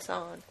putting this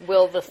on.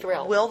 Will the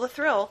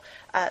Thrill.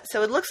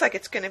 So it looks like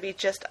it's going to be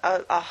just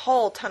a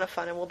whole ton of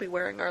fun, and we'll be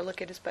wearing our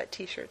Look at His Butt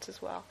t-shirts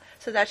as well.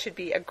 So that should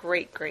be a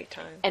great, great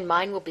time. And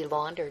mine will be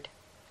laundered.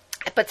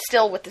 But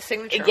still with the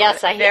signature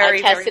Yes, on it.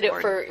 I tested it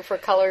for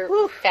color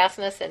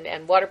fastness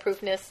and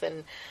waterproofness,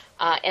 and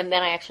then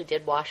I actually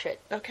did wash it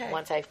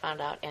once I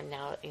found out, and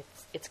now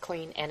it's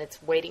clean, and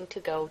it's waiting to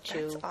go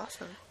to That's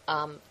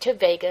awesome. To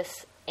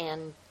Vegas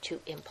and to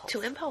Impulse.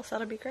 To Impulse,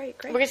 that'll be great.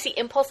 We're going to see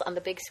Impulse on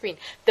the big screen.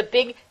 The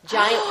big,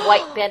 giant,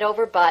 white bent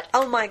over butt.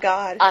 Oh, my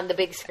God. On the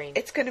big screen.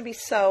 It's going to be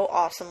so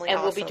awesomely awesome.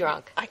 And we'll be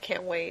drunk. I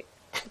can't wait.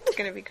 It's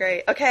going to be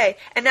great. Okay,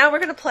 and now we're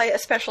going to play a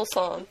special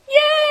song.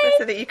 Yay!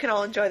 So that you can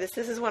all enjoy this.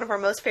 This is one of our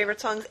most favorite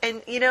songs.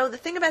 And, you know, the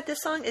thing about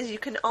this song is you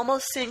can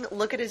almost sing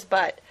Look at His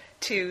Butt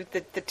to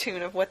the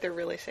tune of what they're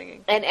really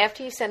singing. And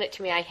after you sent it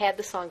to me, I had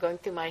the song going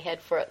through my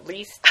head for at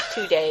least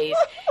 2 days.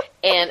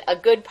 And a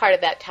good part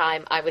of that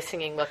time, I was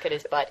singing Look at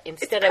His Butt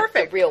instead of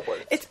the real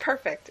words. It's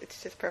perfect.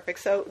 It's just perfect.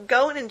 So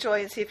go and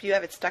enjoy and see if you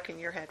have it stuck in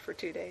your head for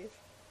 2 days.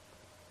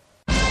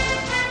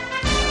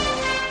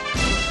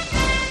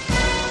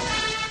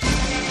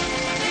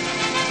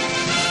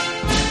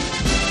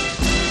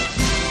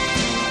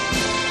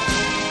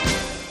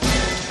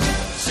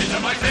 Sit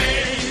on my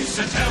face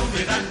and tell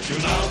me that you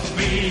love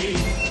me.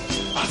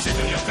 I'll sit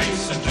on your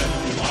face and tell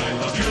you I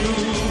love you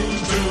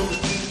too.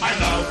 I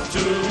love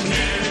to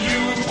hear you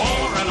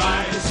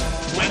oralize.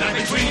 When I'm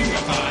between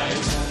your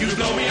thighs, you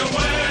blow me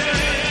away.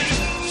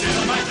 Sit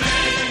on my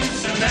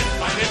face and let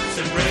my lips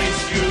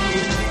embrace you.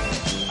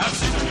 I'll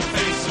sit on your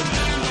face and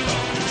then I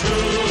love you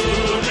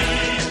truly.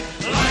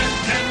 Life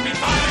can be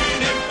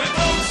fine if we're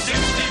both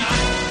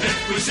 69. If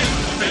we sit